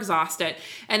more exhausted.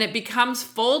 And it becomes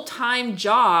full-time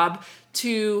job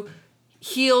to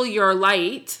heal your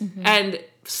light and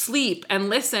sleep and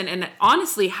listen and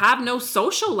honestly have no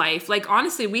social life. Like,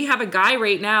 honestly, we have a guy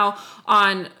right now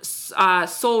on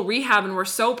Soul Rehab, and we're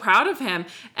so proud of him,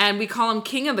 and we call him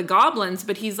King of the Goblins,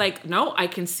 but he's like, no, I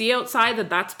can see outside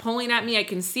that's pulling at me. I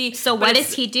can see. So what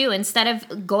does he do? Instead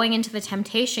of going into the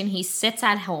temptation, he sits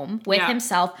at home with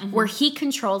himself where he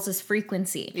controls his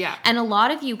frequency. Yeah. And a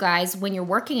lot of you guys, when you're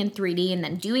working in 3D and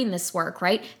then doing this work,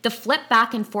 right, the flip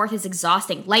back and forth is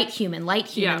exhausting. Light human, light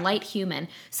human, light human.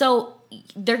 So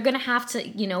they're going to have to,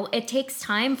 it takes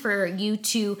time for you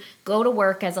to go to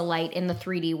work as a light in the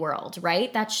 3D world,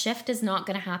 right? That shift is not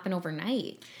going to happen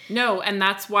overnight. No, and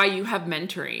that's why you have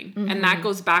mentoring. And that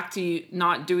goes back to you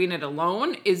not doing it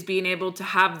alone, is being able to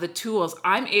have the tools.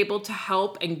 I'm able to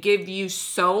help and give you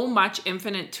so much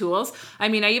infinite tools. I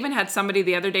mean, I even had somebody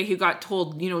the other day who got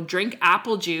told, drink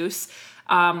apple juice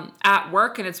at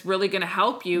work, and it's really going to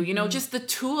help you. Just the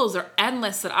tools are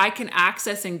endless that I can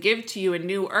access and give to you in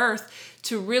New Earth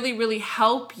to really, really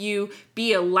help you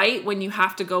be a light when you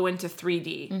have to go into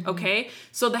 3D. Okay?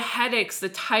 So the headaches, the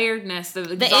tiredness, the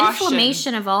exhaustion. The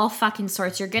inflammation of all fucking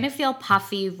sorts. You're going to feel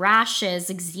puffy,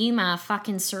 rashes, eczema,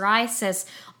 fucking psoriasis.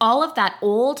 All of that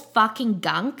old fucking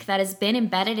gunk that has been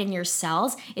embedded in your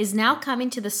cells is now coming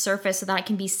to the surface so that it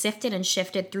can be sifted and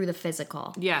shifted through the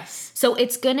physical. Yes. So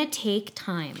it's going to take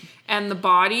time. And the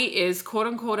body is quote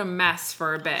unquote a mess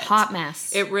for a bit. Hot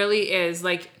mess. It really is.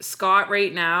 Like Scott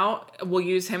right now, we'll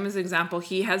use him as an example.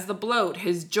 He has the bloat.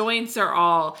 His joints are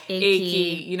all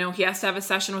achy. He has to have a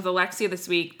session with Alexia this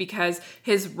week because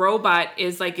his robot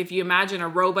is like, if you imagine a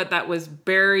robot that was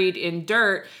buried in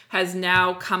dirt has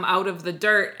now come out of the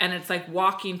dirt, and it's like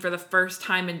walking for the first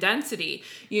time in density,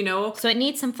 So it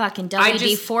needs some fucking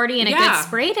WD-40 and a good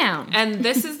spray down. And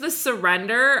this is the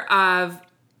surrender of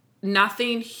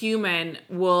nothing human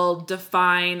will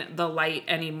define the light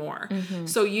anymore.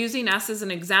 So using us as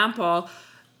an example,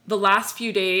 the last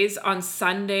few days on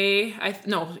Sunday,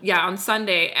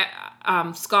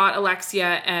 Scott,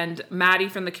 Alexia, and Maddie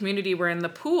from the community were in the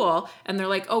pool, and they're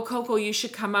like, oh, Coco, you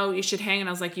should come out, you should hang. And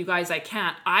I was like, you guys, I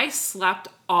can't. I slept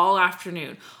all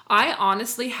afternoon. I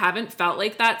honestly haven't felt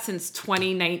like that since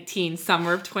 2019,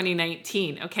 summer of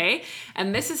 2019, okay?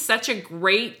 And this is such a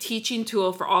great teaching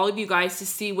tool for all of you guys to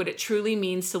see what it truly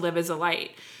means to live as a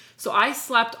light. So I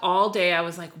slept all day. I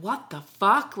was like, what the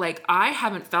fuck? Like, I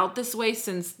haven't felt this way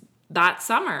since that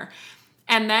summer.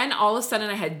 And then all of a sudden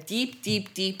I had deep,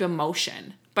 deep, deep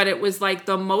emotion. But it was like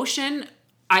the emotion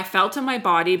I felt in my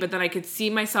body, but then I could see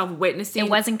myself witnessing. It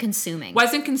wasn't consuming.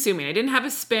 I didn't have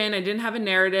a spin. I didn't have a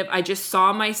narrative. I just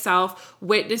saw myself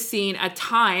witnessing a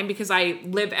time, because I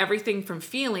live everything from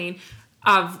feeling,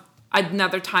 of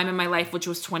another time in my life, which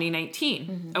was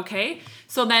 2019. Okay?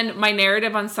 So then my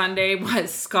narrative on Sunday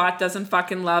was Scott doesn't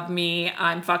fucking love me.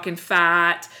 I'm fucking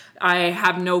fat. I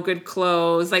have no good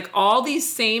clothes. Like all these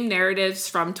same narratives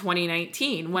from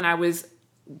 2019 when I was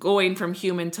going from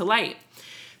human to light.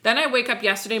 Then I wake up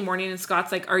yesterday morning and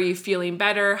Scott's like, are you feeling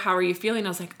better? How are you feeling? I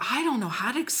was like, I don't know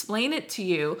how to explain it to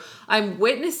you. I'm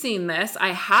witnessing this. I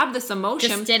have this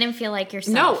emotion. Just didn't feel like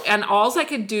yourself. No. And all I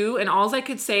could do and all I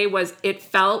could say was it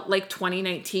felt like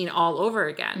 2019 all over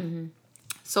again.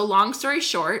 So long story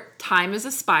short, time is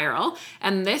a spiral.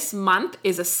 And this month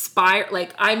is a spiral.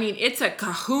 Like, I mean, it's a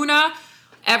kahuna.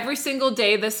 Every single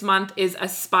day this month is a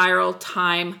spiral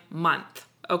time month.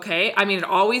 Okay. I mean, it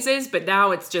always is, but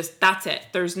now it's just, that's it.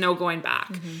 There's no going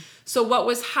back. So what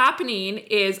was happening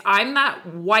is I'm that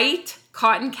white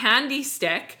cotton candy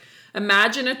stick.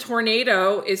 Imagine a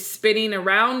tornado is spinning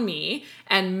around me,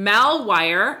 and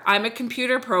Malwire, I'm a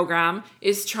computer program,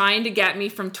 is trying to get me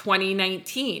from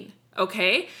 2019.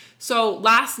 Okay. So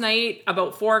last night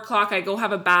about 4:00, I go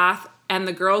have a bath and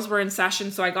the girls were in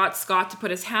session. So I got Scott to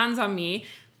put his hands on me,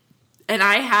 and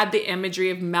I had the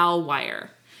imagery of Malwire.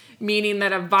 Meaning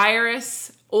that a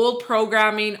virus old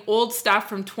programming, old stuff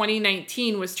from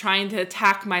 2019 was trying to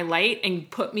attack my light and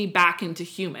put me back into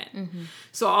human.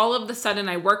 So all of a sudden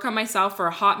I work on myself for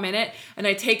a hot minute and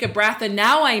I take a breath, and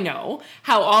now I know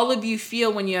how all of you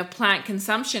feel when you have plant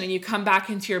consumption and you come back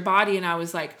into your body. And I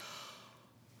was like,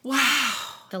 wow.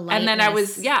 And then I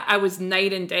was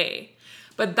night and day.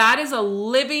 But that is a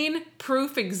living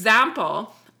proof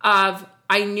example of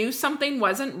I knew something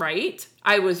wasn't right.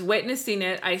 I was witnessing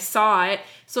it. I saw it.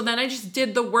 So then I just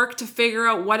did the work to figure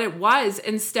out what it was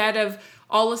instead of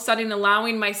all of a sudden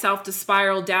allowing myself to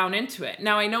spiral down into it.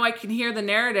 Now, I know I can hear the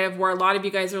narrative where a lot of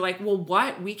you guys are like, well,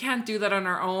 what? We can't do that on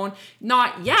our own.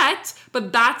 Not yet,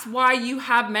 but that's why you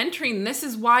have mentoring. This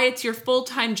is why it's your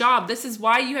full-time job. This is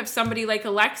why you have somebody like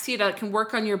Alexia that can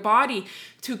work on your body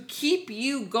to keep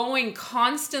you going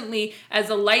constantly as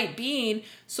a light being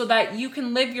so that you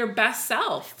can live your best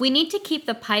self. We need to keep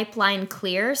the pipeline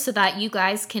clear so that you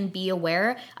guys can be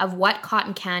aware of what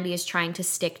cotton candy is trying to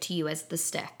stick to you as the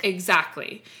stick.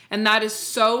 Exactly. And that is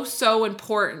so, so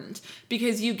important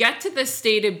because you get to this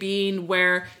state of being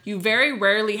where you very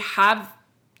rarely have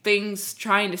things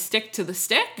trying to stick to the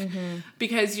stick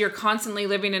because you're constantly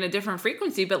living in a different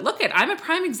frequency. But look I'm a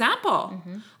prime example.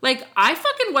 Like, I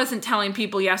fucking wasn't telling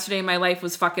people yesterday my life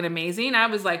was fucking amazing. I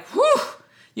was like, whew,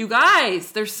 you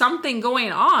guys, there's something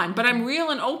going on. But I'm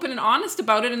real and open and honest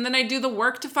about it. And then I do the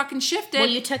work to fucking shift it. Well,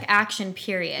 you took action,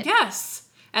 period. Yes.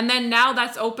 And then now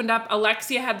that's opened up.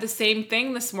 Alexia had the same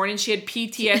thing this morning. She had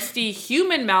PTSD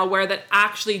human malware that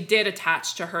actually did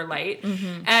attach to her light.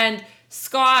 And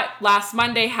Scott last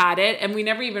Monday had it, and we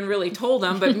never even really told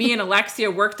him, but me and Alexia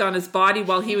worked on his body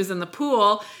while he was in the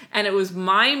pool, and it was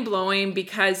mind-blowing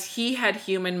because he had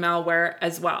human malware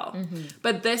as well.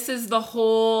 But this is the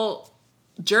whole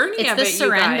journey of it, you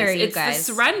guys. It's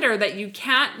the surrender that you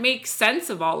can't make sense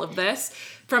of all of this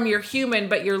from your human,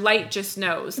 but your light just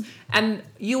knows. And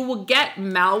you will get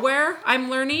malware, I'm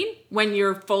learning, when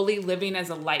you're fully living as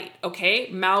a light, okay?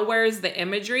 Malware is the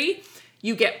imagery.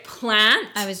 You get plant.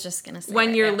 I was just going to say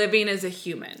when you're living as a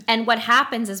human. And what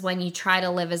happens is when you try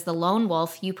to live as the lone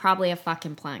wolf, you probably have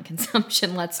fucking plant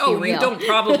consumption. Let's be real. Oh, you don't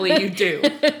probably, you do.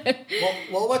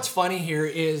 Well, what's funny here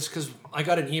is, because I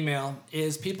got an email,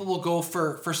 is people will go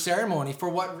for ceremony. For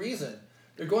what reason?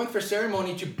 They're going for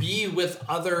ceremony to be with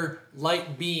other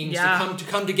light beings to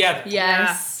come together.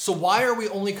 Yes. So why are we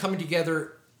only coming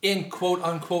together in quote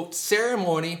unquote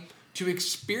ceremony to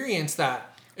experience that?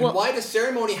 And why does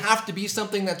ceremony have to be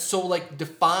something that's so like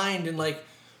defined, and like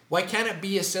why can't it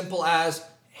be as simple as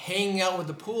hanging out with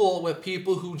the pool with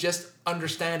people who just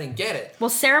understand and get it? Well,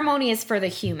 ceremony is for the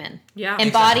human. Yeah.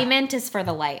 Embodiment is for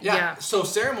the light. Yeah. So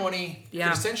ceremony could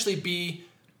essentially be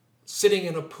sitting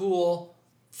in a pool,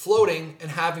 floating,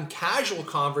 and having casual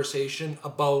conversation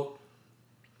about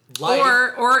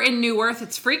life. Or in New Earth,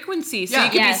 it's frequency. So you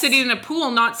could be sitting in a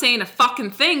pool not saying a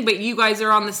fucking thing, but you guys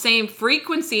are on the same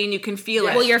frequency and you can feel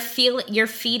it. Well, you're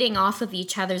feeding off of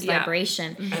each other's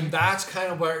vibration. And that's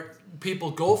kind of where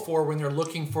people go for when they're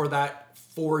looking for that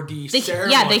 4D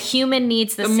ceremony. Yeah, the human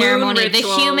needs the ceremony.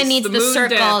 Rituals, the human needs the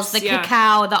circles, dips, the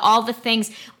cacao, all the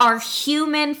things. Our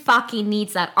human fucking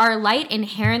needs that. Our light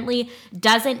inherently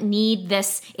doesn't need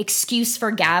this excuse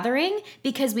for gathering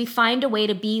because we find a way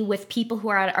to be with people who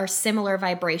are at our similar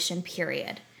vibration,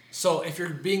 period. So if you're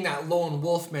being that lone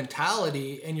wolf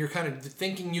mentality and you're kind of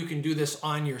thinking you can do this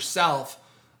on yourself,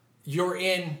 you're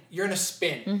in a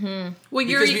spin. Well,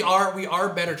 because we are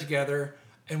better together.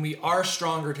 And we are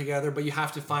stronger together, but you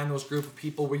have to find those group of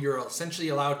people where you're essentially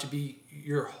allowed to be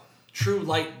your true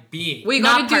light being. We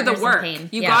got to do the work.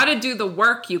 You got to do the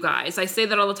work, you guys. I say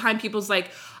that all the time. People's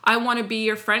like, I want to be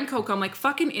your friend, Coco. I'm like,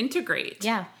 fucking integrate.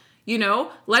 Yeah. You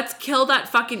know, let's kill that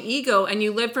fucking ego and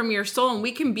you live from your soul and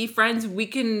we can be friends.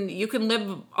 You can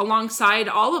live alongside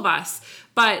all of us.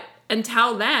 But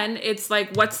until then, it's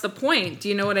like, what's the point? Do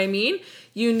you know what I mean?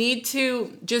 You need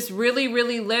to just really,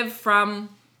 really live from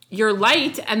your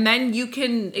light, and then you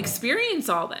can experience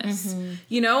all this,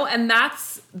 you know, and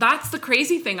that's the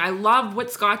crazy thing. I love what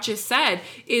Scott just said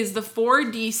is the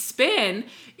 4D spin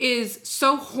is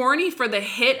so horny for the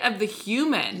hit of the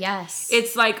human. Yes.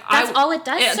 It's like, that's all it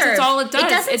does serve. That's all it does. It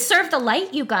doesn't serve the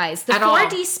light, you guys. The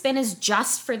 4D spin is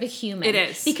just for the human. It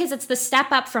is. Because it's the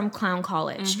step up from clown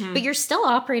college. But you're still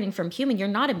operating from human. You're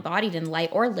not embodied in light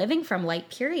or living from light,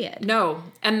 period. No.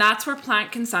 And that's where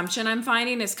plant consumption, I'm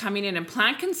finding, is coming in. And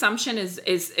plant consumption is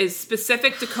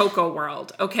specific to Coco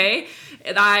world, okay?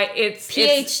 It's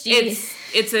PhD.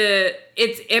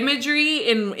 it's imagery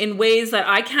in ways that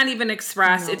I can't even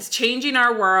express. No. It's changing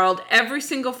our world. Every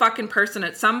single fucking person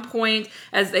at some point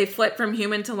as they flip from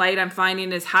human to light, I'm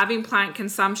finding, is having plant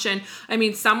consumption. I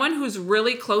mean, someone who's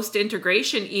really close to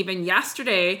integration, even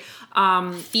yesterday,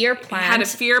 fear plant had a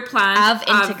fear plant of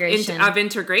integration. Of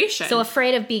integration. So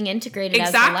afraid of being integrated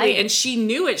as the Exactly. light. And she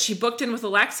knew it. She booked in with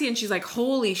Alexia and she's like,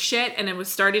 holy shit. And it was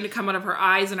starting to come out of her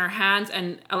eyes and her hands.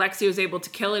 And Alexia was able to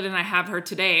kill it. And I have her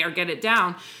today, or get it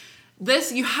down.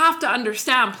 This, you have to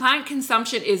understand, plant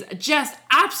consumption is just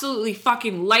absolutely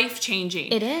fucking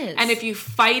life-changing. It is. And if you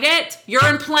fight it, you're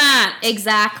in plant.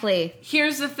 Exactly.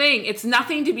 Here's the thing. It's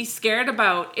nothing to be scared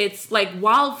about. It's like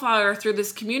wildfire through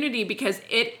this community because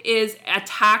it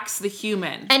attacks the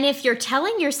human. And if you're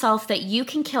telling yourself that you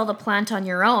can kill the plant on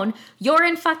your own, you're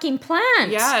in fucking plant.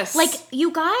 Yes. Like,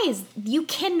 you guys, you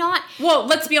cannot... Well,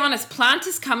 let's be honest. Plant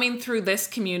is coming through this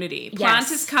community. Plant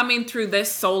Yes. is coming through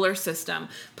this solar system.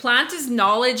 Plant is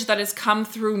knowledge that has come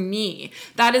through me.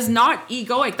 That is not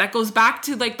egoic. That goes back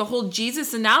to like the whole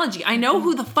Jesus analogy. I know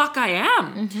who the fuck I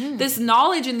am. Mm-hmm. This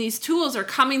knowledge and these tools are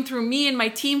coming through me and my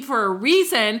team for a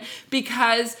reason,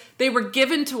 because they were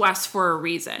given to us for a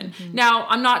reason. Mm-hmm. Now,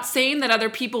 I'm not saying that other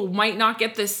people might not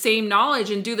get this same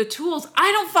knowledge and do the tools.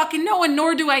 I don't fucking know, and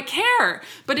nor do I care.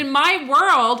 But in my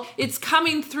world, it's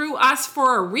coming through us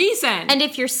for a reason. And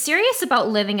if you're serious about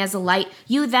living as a light,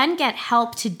 you then get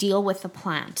help to deal with the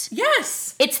plant.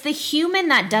 yes. It's the human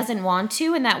that doesn't want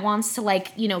to, and that wants to,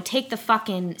 like, you know, take the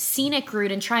fucking scenic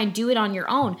route and try and do it on your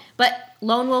own. But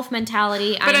lone wolf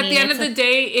mentality. But at the end of the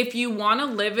day, if you want to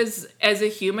live as a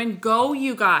human, go,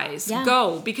 you guys. Yeah.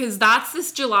 Go. Because that's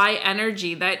this July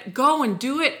energy that go and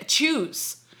do it.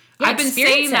 Choose. Yeah, I've been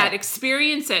experience saying that. it.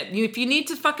 Experience it. If you need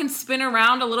to fucking spin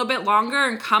around a little bit longer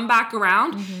and come back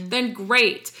around, then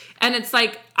great. And it's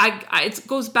like, it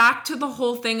goes back to the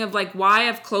whole thing of like why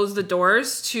I've closed the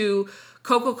doors to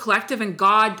Coco Collective, and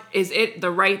God, is it the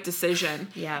right decision?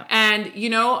 Yeah. And, you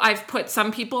know, I've put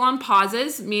some people on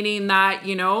pauses, meaning that,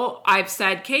 you know, I've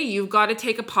said, okay, you've got to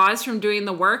take a pause from doing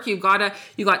the work. You got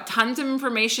tons of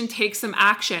information, take some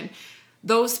action.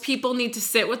 Those people need to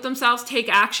sit with themselves, take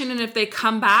action. And if they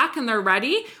come back and they're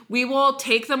ready, we will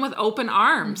take them with open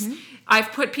arms.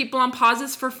 I've put people on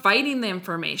pauses for fighting the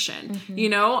information. You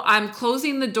know, I'm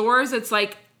closing the doors. It's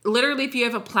like, literally, if you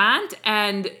have a plant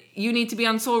and you need to be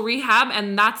on soul rehab,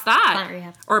 and that's that. Plant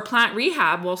rehab. Or plant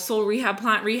rehab. Well, soul rehab,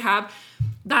 plant rehab,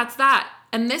 that's that.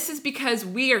 And this is because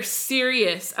we are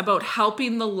serious about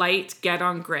helping the light get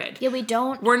on grid. Yeah, we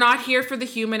don't... We're not here for the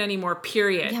human anymore,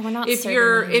 period. Yeah, we're not If serving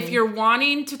you're the human. if you're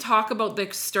wanting to talk about the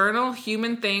external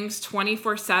human things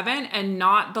 24/7 and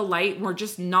not the light, we're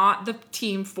just not the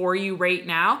team for you right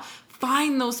now.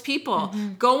 Find those people.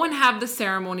 Go and have the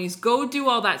ceremonies. Go do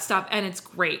all that stuff, and it's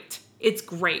great. It's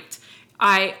great.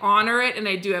 I honor it and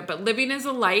I do it. But living as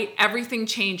a light, everything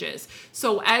changes.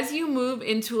 So as you move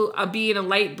into being a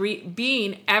light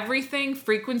being, everything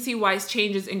frequency-wise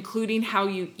changes, including how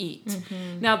you eat.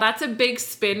 Now, that's a big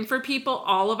spin for people,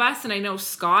 all of us. And I know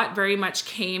Scott very much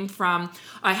came from,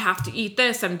 I have to eat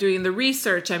this. I'm doing the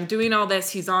research. I'm doing all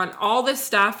this. He's on all this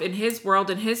stuff in his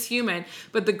world and his human.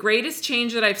 But the greatest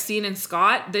change that I've seen in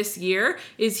Scott this year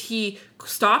is he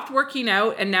stopped working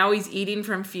out and now he's eating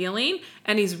from feeling,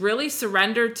 and he's really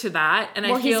surrendered to that. And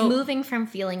Well, I feel he's moving from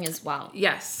feeling as well.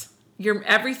 yes,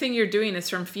 everything you're doing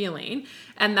is from feeling,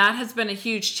 and that has been a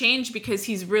huge change because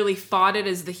he's really fought it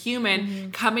as the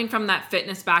human, coming from that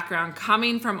fitness background,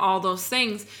 coming from all those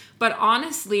things. But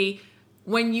honestly,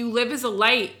 when you live as a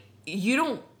light, you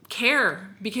don't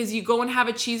care because you go and have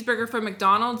a cheeseburger from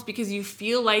McDonald's because you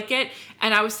feel like it.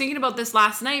 And I was thinking about this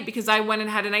last night because I went and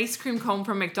had an ice cream cone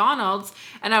from McDonald's,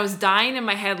 and I was dying in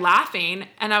my head laughing,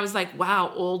 and I was like,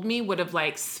 wow, old me would have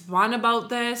like spun about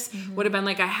this, would have been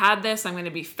like, I had this, I'm going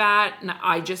to be fat, and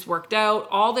I just worked out,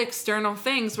 all the external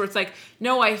things where it's like,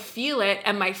 no, I feel it,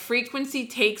 and my frequency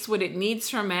takes what it needs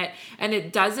from it, and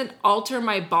it doesn't alter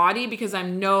my body because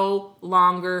I'm no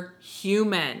longer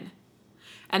human.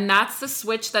 And that's the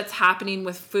switch that's happening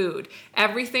with food.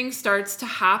 Everything starts to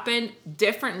happen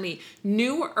differently.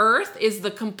 New Earth is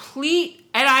the complete,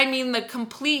 and I mean the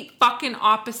complete fucking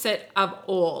opposite of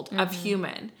old, of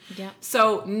human. Yep.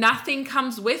 So nothing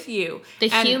comes with you.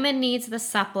 The And human needs the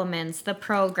supplements, the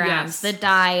programs, Yes. the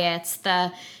diets,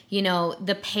 the, you know,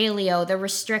 the paleo, the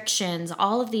restrictions,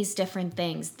 all of these different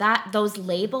things. Those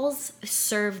labels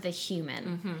serve the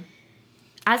human.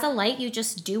 As a light, you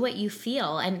just do what you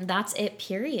feel, and that's it,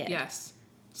 period. Yes.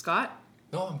 Scott?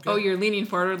 No, I'm good. Oh, you're leaning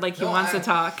forward like he wants to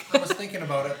talk. I was thinking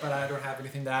about it, but I don't have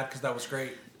anything to add because that was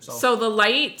great. So the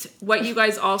light, what you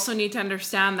guys also need to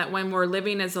understand that when we're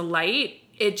living as a light,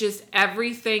 it just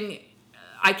everything,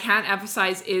 I can't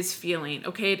emphasize is feeling.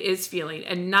 Okay, it is feeling,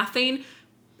 and nothing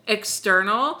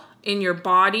external in your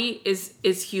body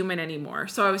is human anymore.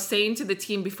 So I was saying to the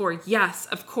team before, yes,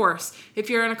 of course, if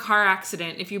you're in a car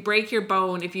accident, if you break your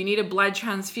bone, if you need a blood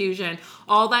transfusion,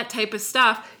 all that type of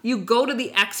stuff, you go to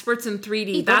the experts in 3D.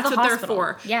 You go to That's the what hospital.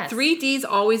 they're for. Yes. 3D is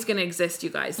always going to exist,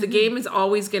 you guys. The game is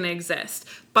always going to exist.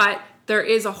 But there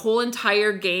is a whole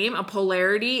entire game, a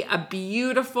polarity, a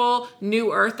beautiful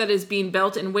new earth that is being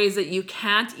built in ways that you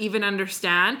can't even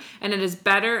understand. And it is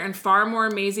better and far more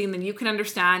amazing than you can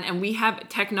understand. And we have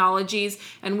technologies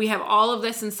and we have all of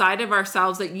this inside of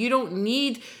ourselves that you don't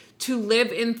need to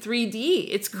live in 3D.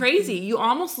 It's crazy. You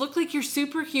almost look like you're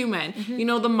superhuman. You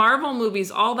know, the Marvel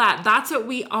movies, all that. That's what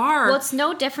we are. Well, it's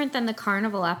no different than the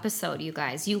carnival episode, you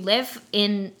guys. You live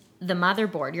in the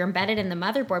motherboard. You're embedded in the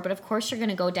motherboard, but of course you're going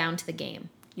to go down to the game.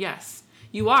 Yes,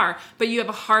 you are, but you have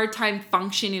a hard time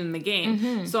functioning in the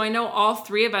game. So I know all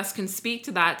three of us can speak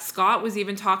to that. Scott was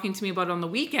even talking to me about it on the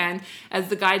weekend as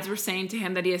the guides were saying to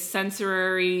him that he has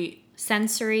sensory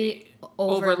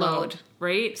overload,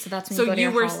 right? So that's when you go to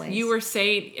your hallways. You were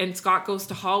saying, and Scott goes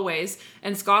to hallways,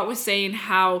 and Scott was saying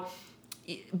how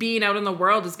being out in the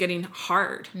world is getting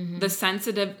hard. The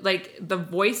sensitive, like the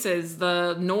voices,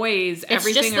 the noise, It's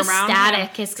everything just the around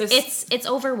static. him, It's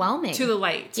overwhelming. to the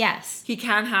light. Yes. He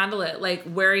can't handle it. Like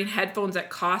wearing headphones at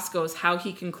Costco is how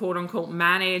he can quote unquote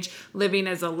manage living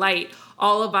as a light.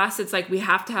 All of us, it's like we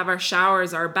have to have our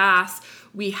showers, our baths.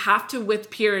 We have to, with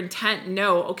pure intent,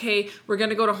 know, okay, we're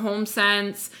going to go to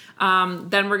HomeSense,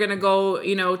 then we're going to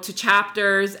go, to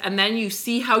Chapters, and then you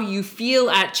see how you feel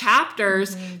at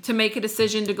Chapters to make a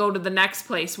decision to go to the next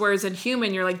place. Whereas in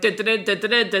human, you're like,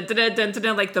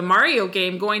 like the Mario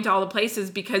game, going to all the places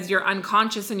because you're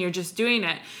unconscious and you're just doing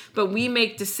it. But we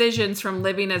make decisions from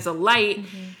living as a light.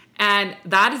 And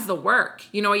that is the work.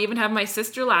 I even have my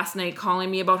sister last night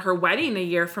calling me about her wedding a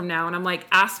year from now. And I'm like,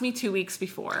 ask me 2 weeks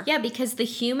before. Yeah, because the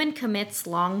human commits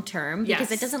long term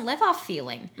because Yes. it doesn't live off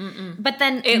feeling. But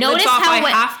then It notice lives off how I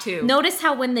when, have to. Notice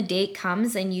how when the date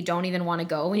comes and you don't even want to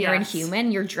go and you're in Yes.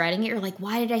 human, you're dreading it. You're like,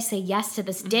 why did I say yes to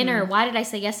this dinner? Why did I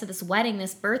say yes to this wedding,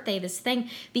 this birthday, this thing?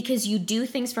 Because you do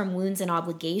things from wounds and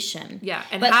obligation. Yeah,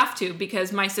 and But- have to,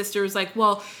 because my sister was like,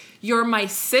 well, you're my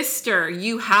sister.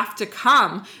 You have to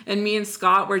come. And me and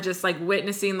Scott were just like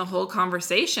witnessing the whole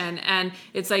conversation. And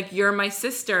it's like, you're my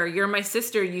sister. You're my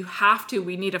sister. You have to.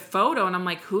 We need a photo. And I'm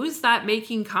like, who's that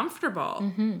making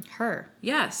comfortable? Her.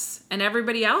 Yes. And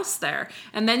everybody else there.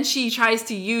 And then she tries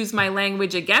to use my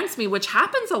language against me, which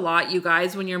happens a lot, you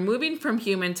guys, when you're moving from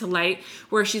human to light,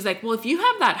 where she's like, well, if you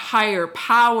have that higher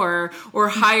power or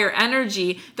higher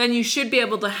energy, then you should be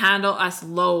able to handle us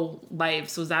low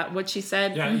lives. Was that what she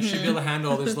said? Yeah, you should be able to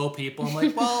handle all these low people. I'm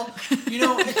like, well,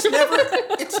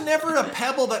 it's never a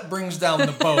pebble that brings down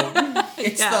the boat.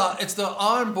 It's the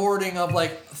onboarding of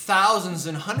like thousands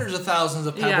and hundreds of thousands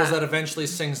of pebbles that eventually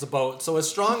sings the boat. So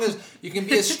you can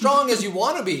be as strong as you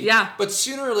want to be. Yeah. But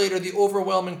sooner or later, the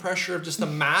overwhelming pressure of just the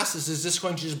masses is just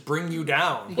going to just bring you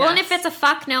down. Well, and Yes. if it's a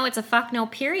fuck no, it's a fuck no,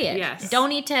 period. Yes. Don't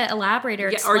need to elaborate or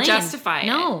explain. Or justify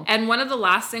No. it. And one of the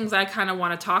last things I kind of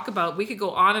want to talk about, we could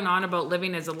go on and on about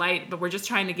living as a light, but we're just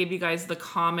trying to give you guys the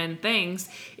common things,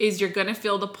 is you're going to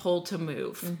feel the pull to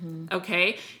move.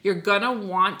 Okay? You're going to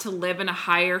want to live in a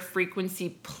higher frequency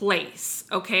place.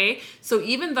 Okay? So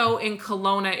even though in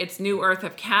Kelowna, it's New Earth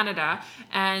of Canada,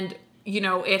 and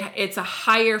it's a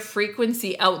higher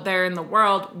frequency out there in the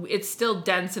world, it's still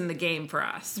dense in the game for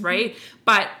us, right?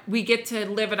 But we get to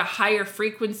live at a higher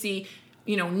frequency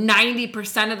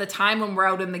 90% of the time when we're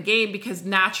out in the game, because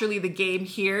naturally the game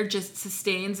here just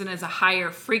sustains and is a higher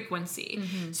frequency.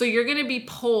 So you're going to be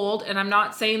pulled, and I'm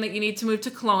not saying that you need to move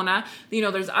to Kelowna.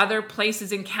 There's other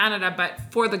places in Canada, but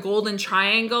for the Golden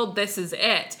Triangle, this is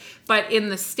it. But in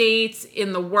the States,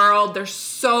 in the world, there's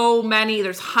so many,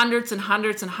 there's hundreds and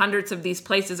hundreds and hundreds of these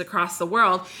places across the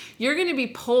world. You're going to be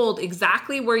pulled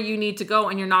exactly where you need to go,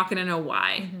 and you're not going to know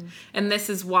why. And this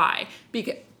is why.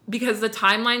 Because the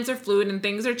timelines are fluid and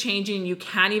things are changing. You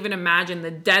can't even imagine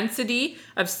the density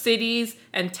of cities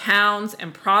and towns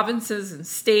and provinces and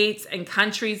states and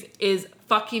countries is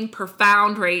fucking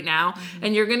profound right now.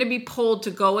 And you're going to be pulled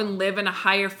to go and live in a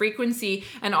higher frequency.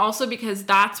 And also because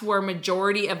that's where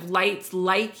majority of lights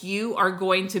like you are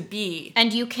going to be.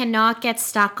 And you cannot get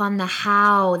stuck on the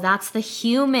how. That's the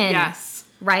human. Yes.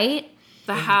 Right?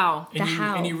 The how.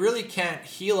 And you really can't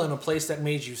heal in a place that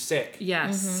made you sick.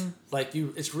 Yes. Like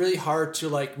it's really hard to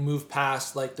like move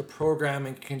past like the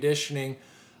programming conditioning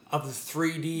of the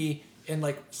 3D in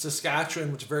like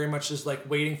Saskatchewan, which very much is like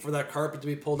waiting for that carpet to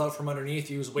be pulled out from underneath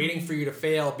you, is waiting for you to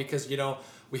fail because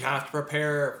We have to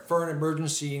prepare for an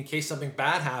emergency in case something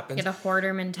bad happens. Get a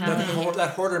hoarder mentality.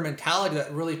 That hoarder mentality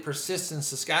that really persists in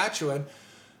Saskatchewan.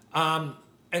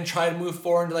 And try to move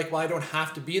forward and like, well, I don't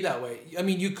have to be that way. I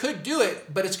mean, you could do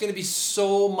it, but it's going to be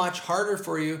so much harder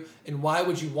for you. And why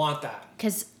would you want that?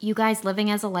 Because you guys,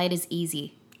 living as a light is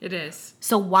easy. It is.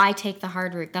 So why take the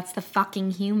hard route? That's the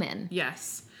fucking human.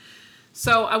 Yes.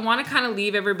 So I want to kind of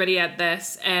leave everybody at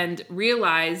this and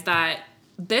realize that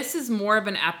this is more of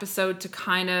an episode to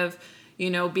kind of, you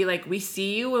know, be like, we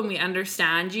see you and we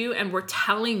understand you and we're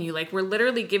telling you, like, we're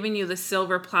literally giving you the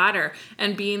silver platter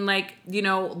and being like, you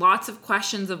know, lots of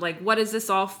questions of like, what is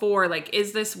this all for? Like,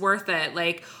 is this worth it?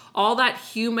 Like, all that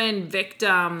human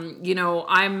victim, you know,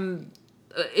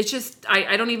 it's just,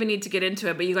 I don't even need to get into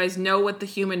it, but you guys know what the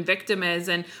human victim is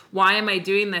and why am I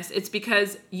doing this? It's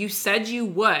because you said you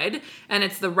would and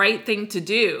it's the right thing to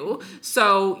do.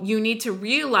 So you need to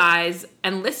realize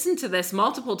and listen to this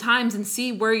multiple times and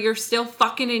see where you're still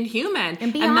fucking inhuman.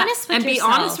 And be honest with yourself. And be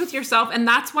honest with yourself. And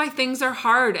that's why things are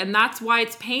hard and that's why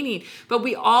it's paining. But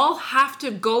we all have to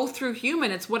go through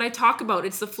human. It's what I talk about.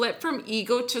 It's the flip from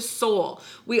ego to soul.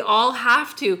 We all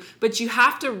have to, but you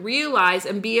have to realize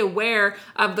and be aware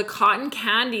of the cotton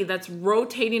candy that's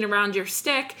rotating around your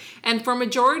stick. And for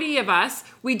majority of us,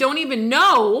 we don't even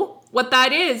know what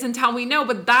that is until we know.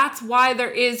 But that's why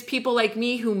there is people like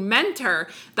me who mentor.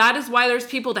 That is why there's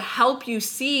people to help you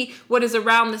see what is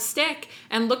around the stick.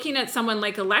 And looking at someone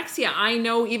like Alexia, I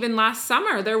know even last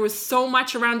summer, there was so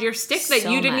much around your stick that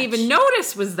you didn't even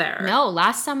notice was there. No,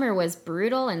 last summer was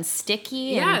brutal and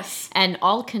sticky and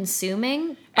all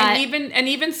consuming. And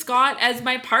even Scott as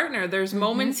my partner, there's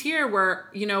moments here where,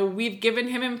 you know, we've given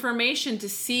him information to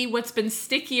see what's been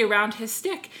sticky around his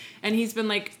stick. And he's been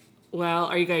like, well,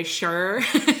 are you guys sure?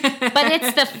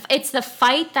 But it's the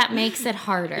fight that makes it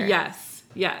harder.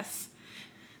 Yes.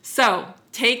 So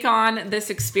take on this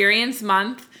experience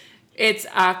month. It's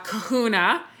a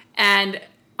kahuna, and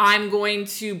I'm going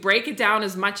to break it down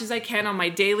as much as I can on my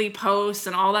daily posts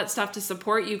and all that stuff to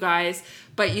support you guys.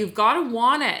 But you've got to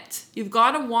want it. You've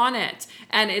got to want it.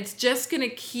 And it's just going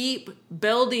to keep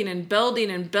building and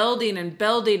building and building and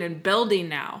building and building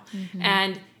now. Mm-hmm.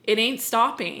 And it ain't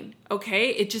stopping, okay?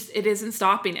 It isn't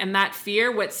stopping. And that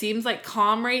fear, what seems like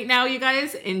calm right now, you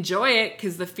guys, enjoy it,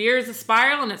 because the fear is a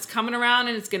spiral and it's coming around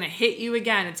and it's going to hit you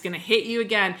again. It's going to hit you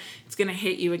again. It's going to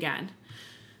hit you again.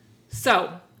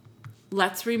 So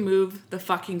let's remove the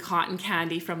fucking cotton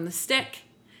candy from the stick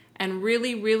and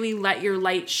really, really let your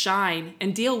light shine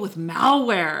and deal with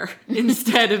malware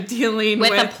instead of dealing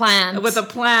with a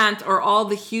plant or all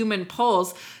the human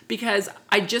pulls. Because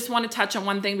I just want to touch on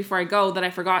one thing before I go that I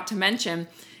forgot to mention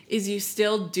is you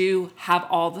still do have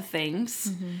all the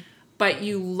things, but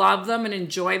you love them and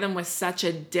enjoy them with such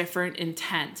a different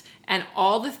intent. And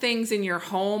all the things in your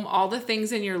home, all the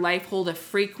things in your life hold a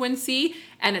frequency,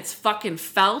 and it's fucking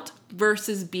felt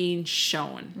versus being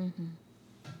shown.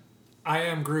 I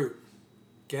am Groot.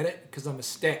 Get it? Because I'm a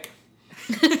stick.